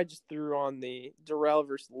I just threw on the Darrell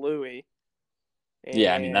versus Louis. And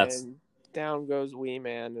yeah, I mean that's down goes Wee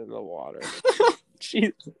Man in the water.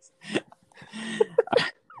 Jesus.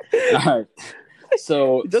 All right.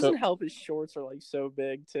 So it doesn't help his shorts are like so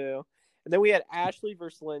big too. And then we had Ashley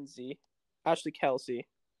versus Ashley Kelsey.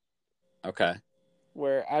 Okay.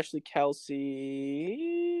 Where Ashley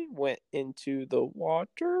Kelsey went into the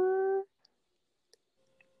water.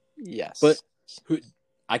 Yes. But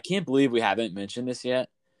I can't believe we haven't mentioned this yet.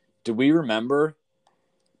 Do we remember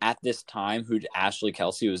at this time who Ashley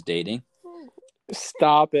Kelsey was dating?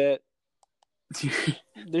 Stop it.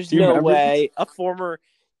 There's no way a former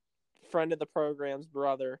friend of the program's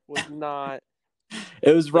brother was not.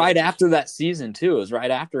 It was right after that season too. It was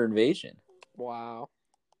right after Invasion. Wow.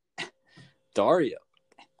 Dario.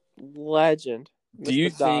 Legend. Do you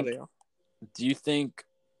think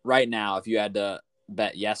right now, if you had to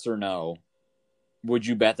bet yes or no, would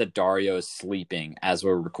you bet that Dario is sleeping as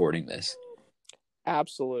we're recording this?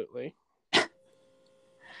 Absolutely. I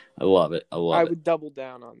love it. I would double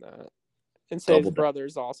down on that and say his brother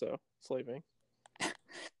is also sleeping.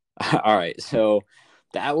 All right. So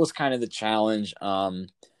that was kind of the challenge.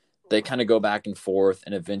 They kind of go back and forth,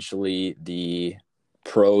 and eventually the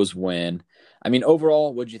pros win. I mean,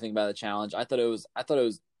 overall, what did you think about the challenge? I thought it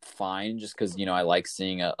was fine, just because I like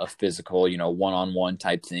seeing a physical, one-on-one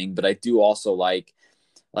type thing. But I do also like,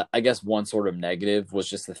 I guess, one sort of negative was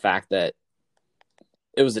just the fact that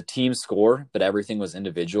it was a team score, but everything was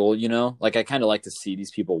individual. Like I kind of like to see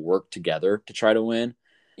these people work together to try to win.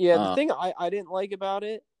 Yeah, the thing I didn't like about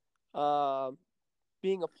it,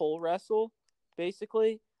 being a pole wrestle,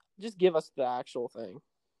 basically, just give us the actual thing.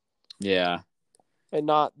 Yeah. And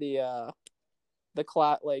not the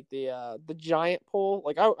giant pole.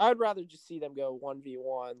 Like I'd rather just see them go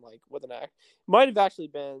 1v1, like with an act. Might have actually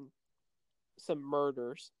been some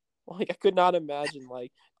murders. Like I could not imagine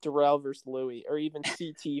like Darrell versus Louis, or even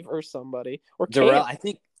CT versus somebody, or Darrell.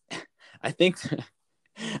 Cam.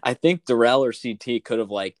 I think Darrell or CT could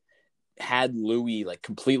have like had Louis like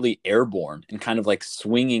completely airborne and kind of like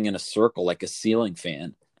swinging in a circle like a ceiling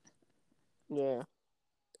fan. Yeah.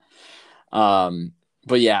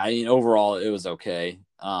 But yeah, I mean, overall it was okay.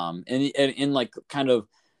 And like kind of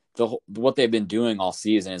what they've been doing all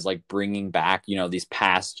season is like bringing back, these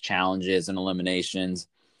past challenges and eliminations.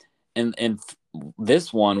 And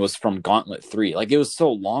this one was from Gauntlet 3. Like it was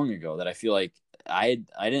so long ago that I feel like I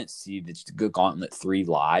didn't see the Gauntlet 3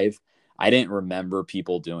 live. I didn't remember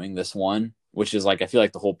people doing this one, which is like I feel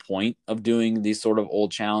like the whole point of doing these sort of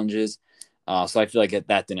old challenges. So I feel like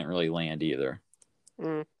that didn't really land either.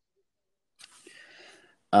 Mm.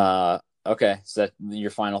 Okay, so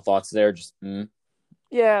your final thoughts there? Just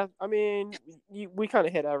Yeah, I mean, we kind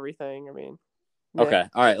of hit everything. I mean, yeah. Okay,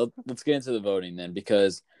 all right. Let's get into the voting then,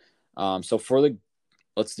 because so for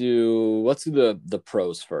let's do the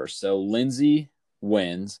pros first. So Lindsay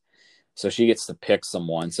wins. So she gets to pick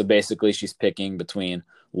someone. So basically, she's picking between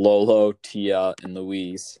Lolo, Tia, and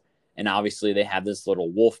Louise. And obviously, they have this little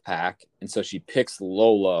wolf pack. And so she picks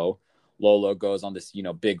Lolo. Lolo goes on this,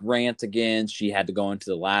 big rant again. She had to go into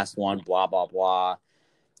the last one, blah, blah, blah.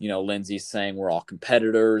 Lindsay's saying we're all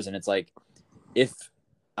competitors. And it's like,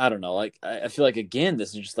 I don't know, like, I feel like, again,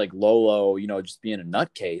 this is just like Lolo, just being a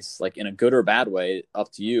nutcase, like in a good or bad way,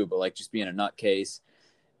 up to you, but like just being a nutcase.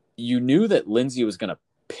 You knew that Lindsay was going to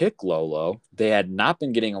pick Lolo. They had not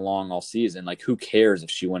been getting along all season. Like, who cares if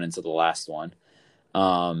she went into the last one?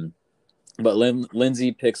 But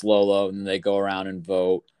Lindsay picks Lolo, and they go around and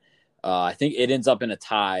vote. I think it ends up in a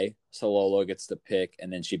tie, so Lolo gets to pick,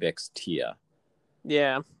 and then she picks Tia.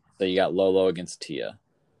 Yeah. So you got Lolo against Tia.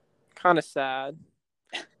 Kind of sad.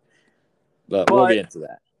 But we'll get into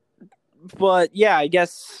that. But yeah, I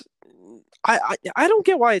guess I don't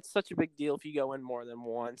get why it's such a big deal if you go in more than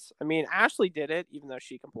once. I mean, Ashley did it, even though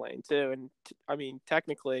she complained too. And I mean,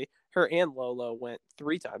 technically, her and Lolo went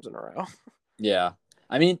 3 times in a row. Yeah.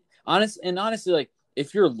 I mean, honestly, like,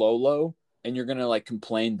 if you're Lolo and you're going to, like,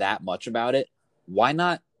 complain that much about it, why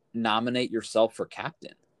not nominate yourself for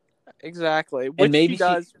captain? Exactly. And maybe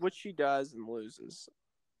which she does and loses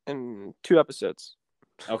in 2 episodes.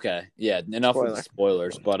 Okay. Yeah. Enough with the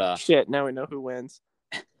spoilers. But shit, now we know who wins.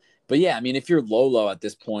 But yeah, I mean, if you're Lolo at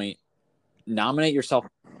this point, nominate yourself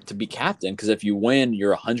to be captain, because if you win,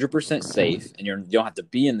 you're 100% safe and you don't have to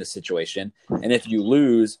be in this situation. And if you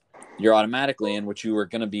lose, you're automatically in, which you were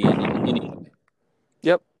going to be in anyway.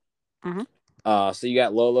 Yep. Mm-hmm. So you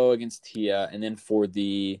got Lolo against Tia, and then for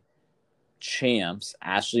the champs,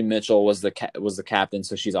 Ashley Mitchell was the captain,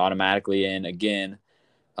 so she's automatically in again.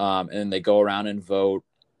 And then they go around and vote,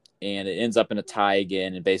 and it ends up in a tie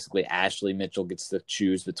again. And basically, Ashley Mitchell gets to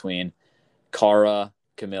choose between Cara,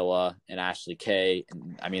 Camilla, and Ashley K.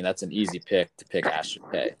 And I mean, that's an easy pick to pick Ashley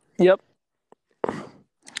K. Yep.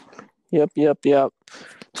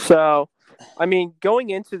 So, I mean,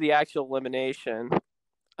 going into the actual elimination,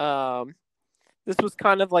 this was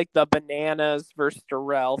kind of like the Bananas versus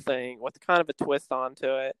Darrell thing with kind of a twist onto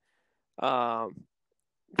it.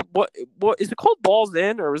 What is it called? Balls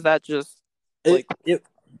In, or was that just like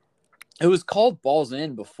it was called Balls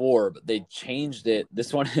In before, but they changed it.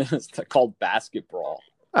 This one is called Basketball.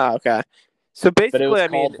 Oh, okay. So basically, but it was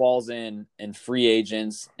called Balls In and Free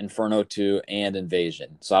Agents, Inferno 2, and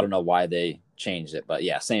Invasion. So I don't know why they changed it, but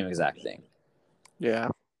yeah, same exact thing. Yeah.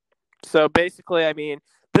 So basically, I mean,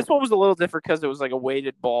 this one was a little different because it was like a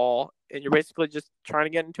weighted ball, and you're basically just trying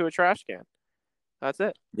to get into a trash can. That's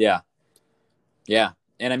it. Yeah.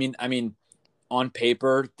 And I mean, on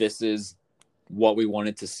paper, this is what we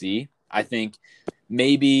wanted to see. I think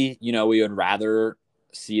maybe, we would rather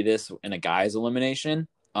see this in a guy's elimination.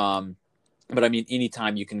 But I mean,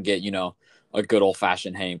 anytime you can get, a good old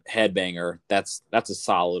fashioned headbanger, that's a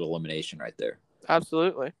solid elimination right there.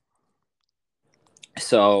 Absolutely.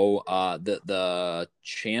 So the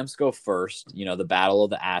champs go first, the battle of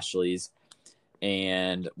the Ashleys.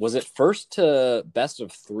 And was it first to best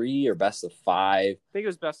of 3 or best of 5? I think it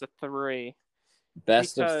was best of 3.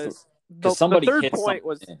 Best of 3. Because somebody hit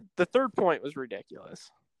something. The third point was ridiculous.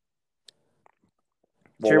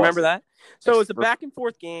 Do you remember that? So it was a back and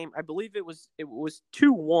forth game. I believe it was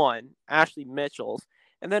 2-1, Ashley Mitchell's.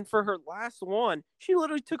 And then for her last one, she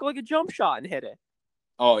literally took like a jump shot and hit it.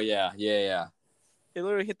 Oh, yeah. It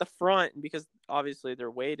literally hit the front, and because obviously they're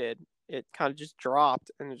weighted, it kind of just dropped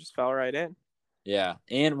and it just fell right in. Yeah.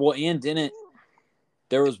 And didn't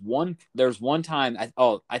there was one time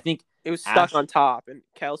I think it was stuck on top and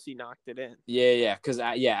Kelsey knocked it in. Yeah, because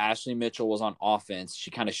Ashley Mitchell was on offense. She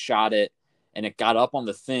kind of shot it and it got up on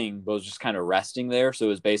the thing, but was just kind of resting there. So it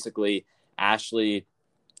was basically Ashley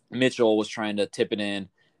Mitchell was trying to tip it in,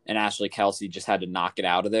 and Ashley Kelsey just had to knock it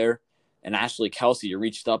out of there. And Ashley Kelsey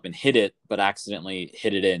reached up and hit it, but accidentally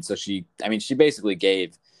hit it in. So she basically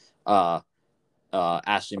gave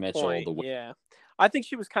Ashley Mitchell the win. Yeah. I think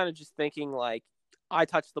she was kind of just thinking, like, I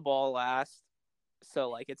touched the ball last,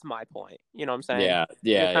 so, like, it's my point. You know what I'm saying?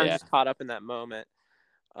 Yeah. Kind of just caught up in that moment.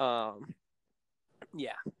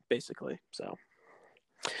 Yeah, basically.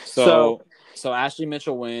 So Ashley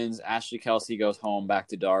Mitchell wins. Ashley Kelsey goes home back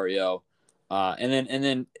to Dario. And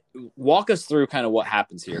then walk us through kind of what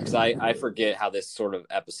happens here, because I forget how this sort of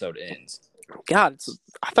episode ends. God,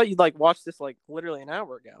 I thought you'd watch this literally an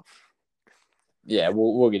hour ago. Yeah,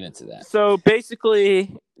 we'll get into that. So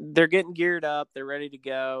basically, they're getting geared up. They're ready to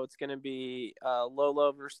go. It's going to be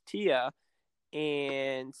Lolo versus Tia.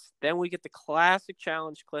 And then we get the classic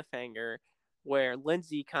challenge cliffhanger where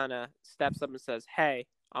Lindsay kind of steps up and says, hey,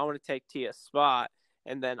 I want to take Tia's spot.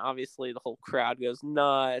 And then obviously the whole crowd goes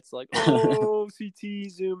nuts, like, oh, CT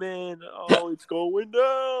zoom in, oh, it's going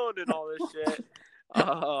down, and all this shit.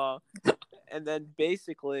 And then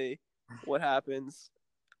basically what happens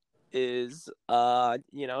is, it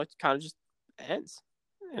kind of just ends.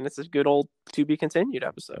 And it's a good old to be continued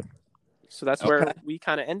episode. So that's where we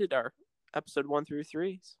kind of ended our episode 1 through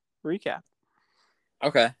 3's recap.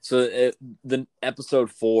 Okay. So the episode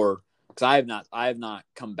 4, because I have not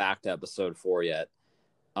come back to episode 4 yet.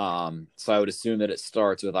 So I would assume that it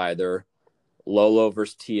starts with either Lolo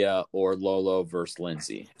versus Tia or Lolo versus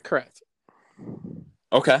Lindsay. Correct.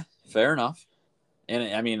 Okay, fair enough.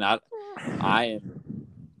 And I mean, I am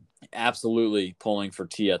absolutely pulling for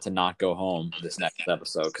Tia to not go home this next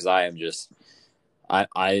episode because I am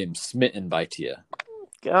smitten by Tia.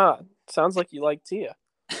 God, sounds like you like Tia.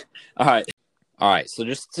 All right. So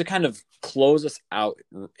just to kind of close us out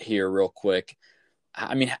here real quick.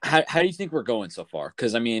 I mean, how do you think we're going so far?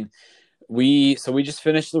 Because I mean, we just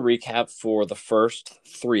finished the recap for the first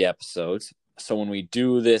 3 episodes. So when we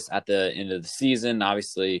do this at the end of the season,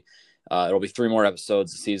 obviously it'll be 3 more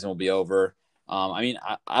episodes. The season will be over. I mean,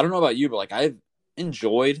 I don't know about you, but like I've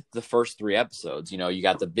enjoyed the first 3 episodes. You know, you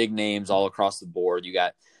got the big names all across the board. You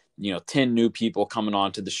got 10 new people coming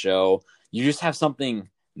onto the show. You just have something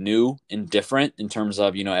new and different in terms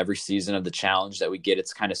of every season of the challenge that we get.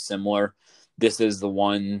 It's kind of similar. This is the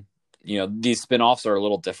one, these spinoffs are a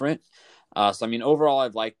little different. So, I mean, overall,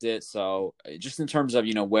 I've liked it. So just in terms of,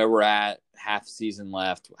 where we're at, half season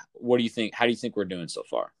left, what do you think? How do you think we're doing so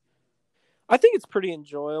far? I think it's pretty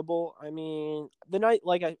enjoyable. I mean, the night,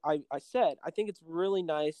 like I said, I think it's really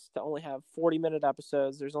nice to only have 40-minute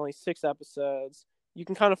episodes. There's only 6 episodes. You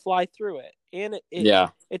can kind of fly through it. And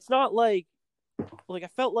it's not like I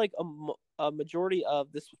felt like a majority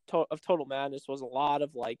of this of Total Madness was a lot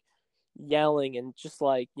of like yelling and just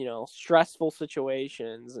like stressful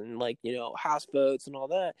situations and like houseboats and all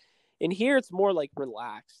that. And here it's more like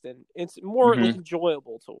relaxed and it's more like,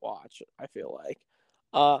 enjoyable to watch, I feel like.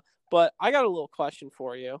 But I got a little question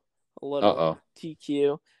for you, a little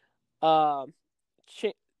TQ, because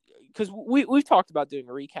we've talked about doing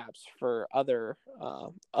recaps for other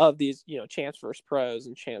of these Champs vs Pros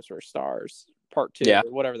and Champs vs Stars Part 2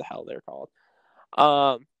 or whatever the hell they're called.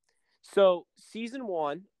 So season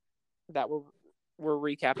 1 that we're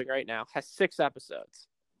recapping right now has 6 episodes.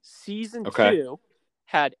 Season 2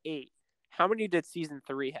 had 8. How many did season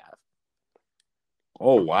 3 have?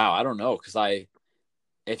 Oh wow, I don't know, because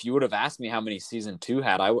if you would have asked me how many season 2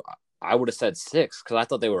 had, I would have said 6 because I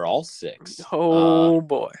thought they were all 6. Oh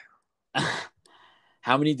boy.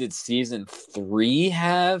 How many did season 3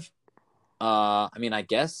 have? I mean, I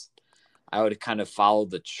guess I would kind of follow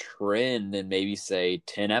the trend and maybe say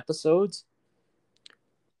 10 episodes.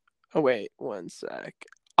 Oh, wait, 1 sec.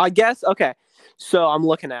 I guess, okay. So I'm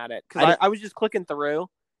looking at it because I was just clicking through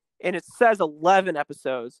and it says 11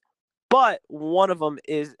 episodes, but one of them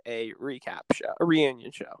is a recap show, a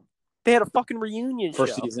reunion show. They had a fucking reunion show. For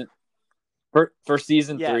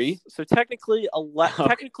season 3? So technically,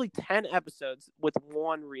 technically 10 episodes with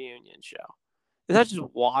 1 reunion show. Is that just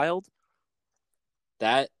wild?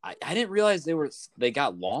 That I didn't realize they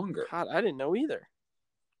got longer. God, I didn't know either.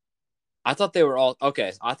 I thought they were all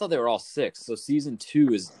 6. So season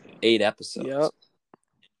 2 is 8 episodes. Yep.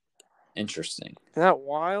 Interesting. Isn't that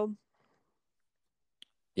wild?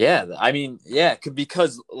 Yeah, I mean, yeah,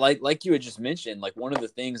 because like you had just mentioned, like one of the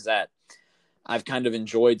things that I've kind of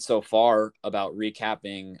enjoyed so far about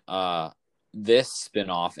recapping this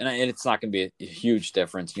spinoff, and it's not going to be a huge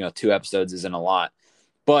difference. 2 episodes isn't a lot,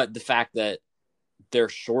 but the fact that they're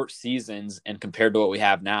short seasons and compared to what we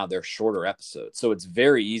have now, they're shorter episodes. So it's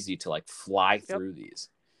very easy to like fly through these.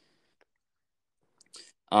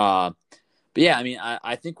 But yeah, I mean,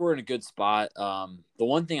 I think we're in a good spot. The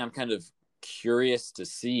one thing I'm kind of curious to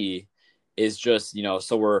see is just,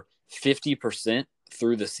 so we're 50%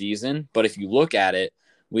 through the season, but if you look at it,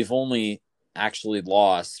 we've only actually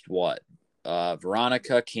lost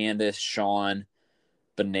Veronica, Candace, Sean,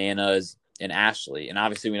 Bananas, and Ashley. And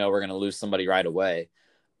obviously we know we're going to lose somebody right away.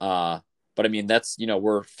 But I mean, that's,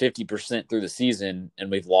 we're 50% through the season and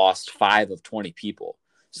we've lost 5 of 20 people.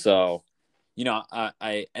 So,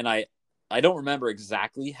 I don't remember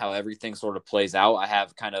exactly how everything sort of plays out. I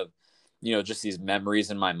have kind of, just these memories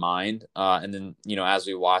in my mind. And then, as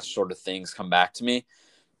we watch, sort of things come back to me.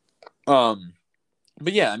 But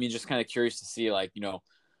yeah, I mean, just kind of curious to see, like,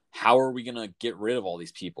 how are we going to get rid of all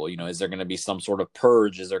these people? Is there going to be some sort of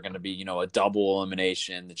purge? Is there going to be, a double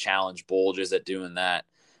elimination? The challenge bulges at doing that.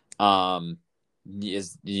 How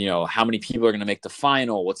many people are going to make the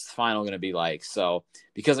final? What's the final going to be like? So,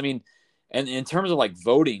 because I mean, And in terms of like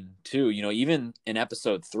voting too, even in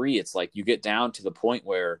episode 3, it's like you get down to the point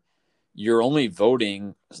where you're only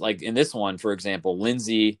voting, like in this one, for example,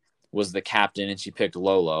 Lindsay was the captain and she picked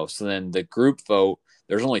Lolo. So then the group vote,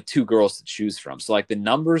 there's only 2 girls to choose from. So like the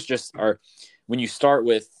numbers just are, when you start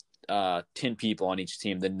with 10 people on each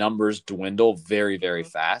team, the numbers dwindle very, very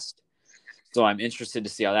fast. So I'm interested to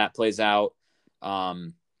see how that plays out.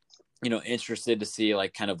 Interested to see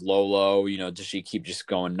like kind of Lolo, does she keep just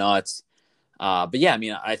going nuts? But yeah, I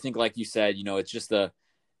mean, I think like you said,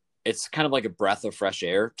 it's kind of like a breath of fresh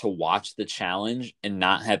air to watch the challenge and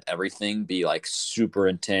not have everything be like super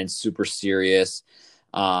intense, super serious.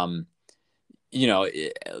 The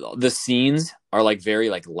scenes are like very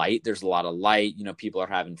like light. There's a lot of light, people are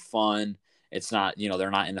having fun. It's not,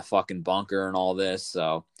 they're not in the fucking bunker and all this.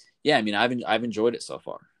 So yeah, I mean, I've enjoyed it so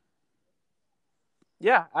far.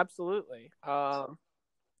 Yeah, absolutely.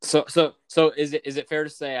 So is it fair to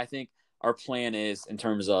say, I think our plan is, in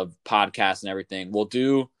terms of podcasts and everything, we'll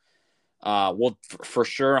for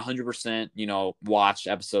sure 100%, watch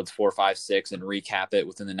episodes 4, 5, 6 and recap it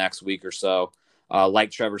within the next week or so.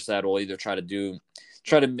 Like Trevor said, we'll either try to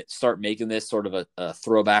start making this sort of a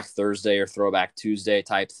throwback Thursday or throwback Tuesday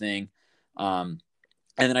type thing. And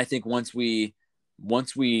then I think once we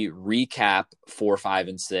recap 4, 5,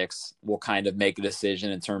 and 6, we'll kind of make a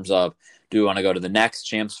decision in terms of, do we want to go to the next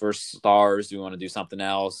Champs vs. Stars? Do we want to do something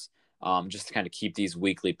else? Just to kind of keep these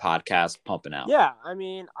weekly podcasts pumping out. Yeah, I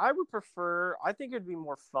mean, I think it'd be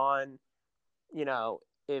more fun,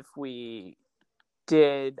 if we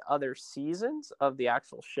did other seasons of the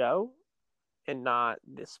actual show and not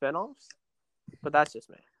the spinoffs. But that's just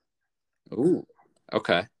me. Ooh,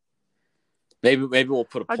 okay. Maybe we'll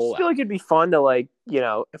put a poll. I just feel like it'd be fun to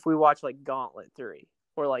if we watch like Gauntlet 3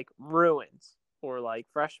 or like Ruins or like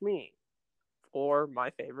Fresh Meat or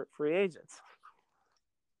my favorite Free Agents.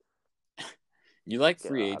 You like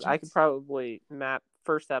Free Agents? I could probably map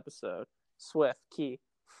first episode Swift Key.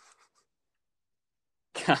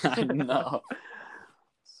 No.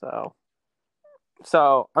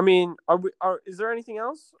 So I mean, is there anything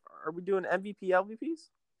else? Are we doing MVP LVPs?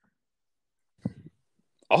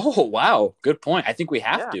 Oh wow, good point. I think we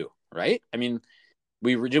have to, right? I mean,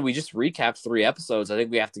 we just recapped 3 episodes. I think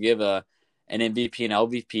we have to give an MVP and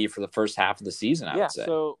LVP for the first half of the season. I would say.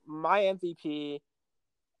 So my MVP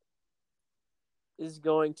is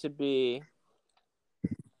going to be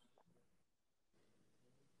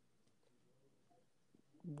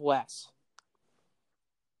Wes.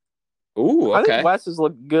 Ooh, okay. I think Wes has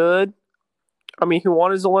looked good. I mean, he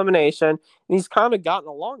won his elimination, and he's kind of gotten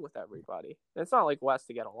along with everybody. It's not like Wes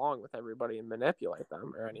to get along with everybody and manipulate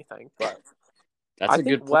them or anything, but I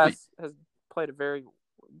think Wes has played a very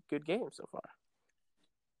good game so far.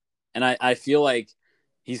 And I feel like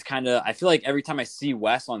I feel like every time I see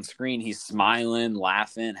Wes on screen, he's smiling,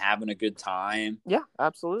 laughing, having a good time. Yeah,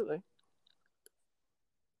 absolutely.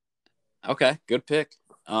 Okay, good pick.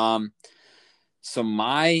 So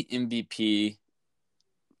my MVP,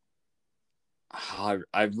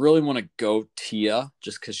 I really want to go Tia,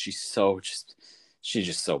 just because she's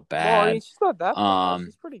just so bad. Well, I mean, she's not that bad.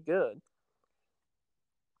 She's pretty good.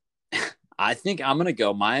 I think I'm gonna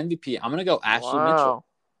go my MVP. I'm gonna go Ashley Mitchell.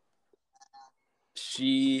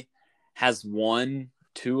 She has won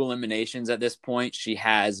 2 eliminations at this point. She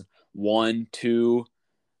has won 2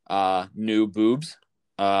 new boobs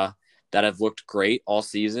that have looked great all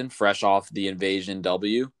season, fresh off the Invasion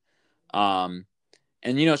W. And,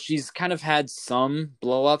 she's kind of had some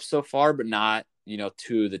blow up so far, but not,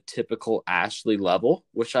 to the typical Ashley level,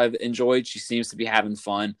 which I've enjoyed. She seems to be having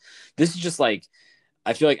fun. This is just like,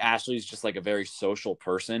 I feel like Ashley's just like a very social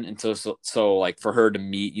person. And so like for her to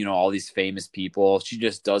meet, all these famous people, she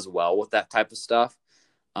just does well with that type of stuff.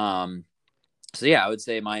 So yeah, I would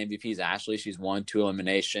say my MVP is Ashley. She's won 2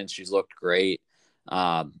 eliminations. She's looked great.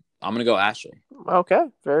 I'm going to go Ashley. Okay.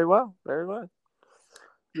 Very well. Very well.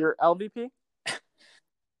 Your LVP?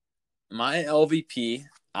 My LVP,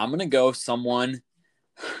 I'm going to go someone,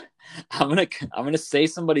 I'm going to say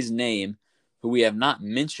somebody's name who we have not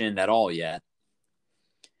mentioned at all yet.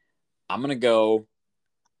 I'm going to go,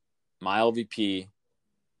 my LVP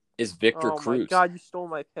is Victor Cruz. Oh my God, you stole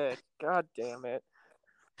my pick. God damn it.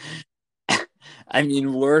 I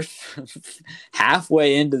mean, we're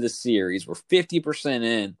halfway into the series. We're 50%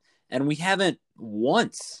 in, and we haven't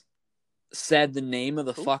once said the name of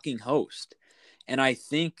the fucking host. And I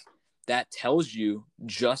think that tells you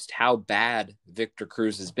just how bad Victor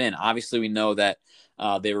Cruz has been. Obviously, we know that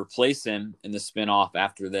they replace him in the spinoff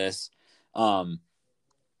after this.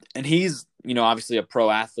 And he's, obviously a pro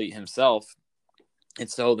athlete himself. And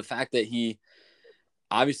so the fact that he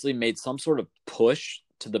obviously made some sort of push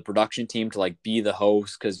to the production team to like be the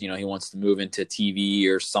host because he wants to move into TV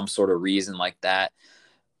or some sort of reason like that.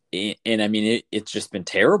 And I mean, it's just been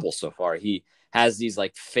terrible so far. He has these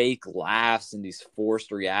like fake laughs and these forced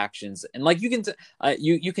reactions, and like you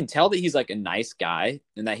can tell that he's like a nice guy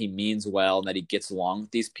and that he means well and that he gets along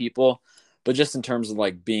with these people. But just in terms of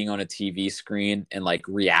like being on a TV screen and like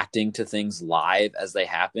reacting to things live as they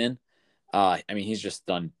happen, I mean, he's just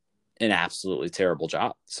done an absolutely terrible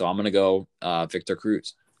job. So I'm gonna go Victor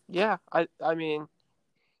Cruz. Yeah, I mean,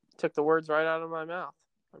 took the words right out of my mouth.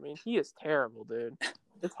 I mean, he is terrible, dude.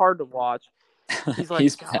 It's hard to watch. He's like,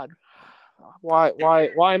 God, why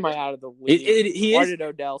am I out of the league? Why did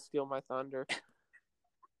Odell steal my thunder?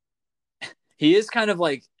 He is kind of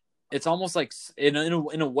like, it's almost like in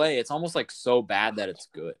a way, it's almost like so bad that it's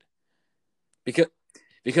good.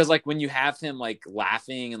 Because like when you have him like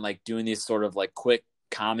laughing and like doing these sort of like quick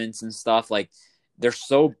comments and stuff, like they're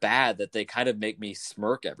so bad that they kind of make me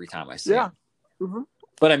smirk every time I see them. Mm-hmm.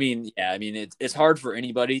 But I mean, it's hard for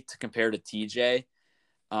anybody to compare to TJ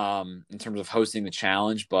in terms of hosting the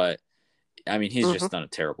challenge, but I mean, he's just done a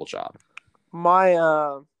terrible job. My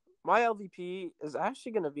LVP is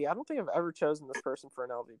actually going to be, I don't think I've ever chosen this person for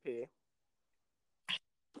an LVP.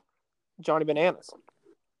 Johnny Bananas.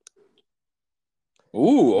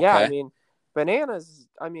 Ooh, okay. Yeah, I mean, Bananas,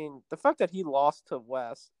 I mean, the fact that he lost to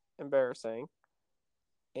Wes, embarrassing.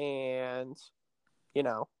 And,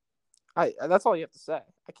 that's all you have to say.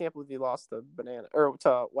 I can't believe he lost to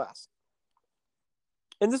to Wes.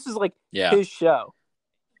 And this is like his show.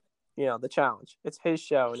 The challenge. It's his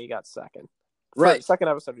show, and he got second. Right. Second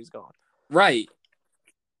episode, he's gone. Right.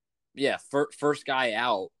 Yeah, first guy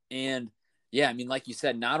out. And, yeah, I mean, like you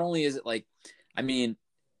said, not only is it like, I mean,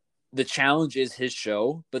 the challenge is his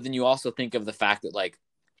show, but then you also think of the fact that, like,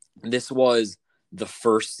 this was the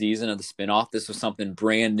first season of the spinoff. This was something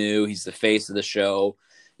brand new. He's the face of the show.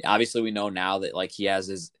 Obviously, we know now that, like, he has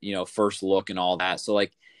his, first look and all that. So,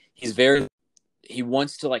 like, he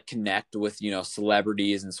wants to like connect with,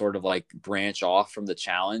 celebrities and sort of like branch off from the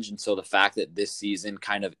challenge. And so the fact that this season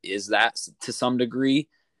kind of is that to some degree,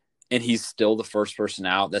 and he's still the first person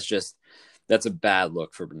out, that's a bad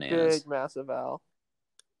look for Bananas. Big, massive L.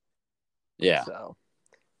 Yeah. So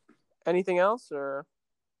anything else or?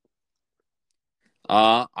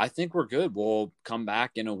 I think we're good. We'll come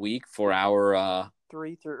back in a week for our,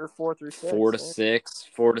 4 through 6.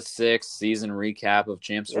 4 to 6 season recap of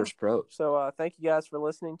Champs vs. Pros. So thank you guys for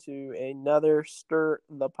listening to another Stir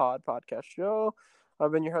the Pod podcast show.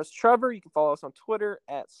 I've been your host, Trevor. You can follow us on Twitter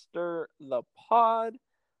at Stir the Pod.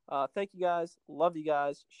 Thank you guys. Love you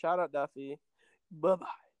guys. Shout out Duffy. Bye-bye.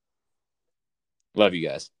 Love you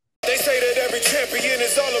guys. They say that every champion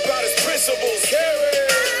is all about his principles.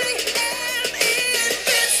 Carry.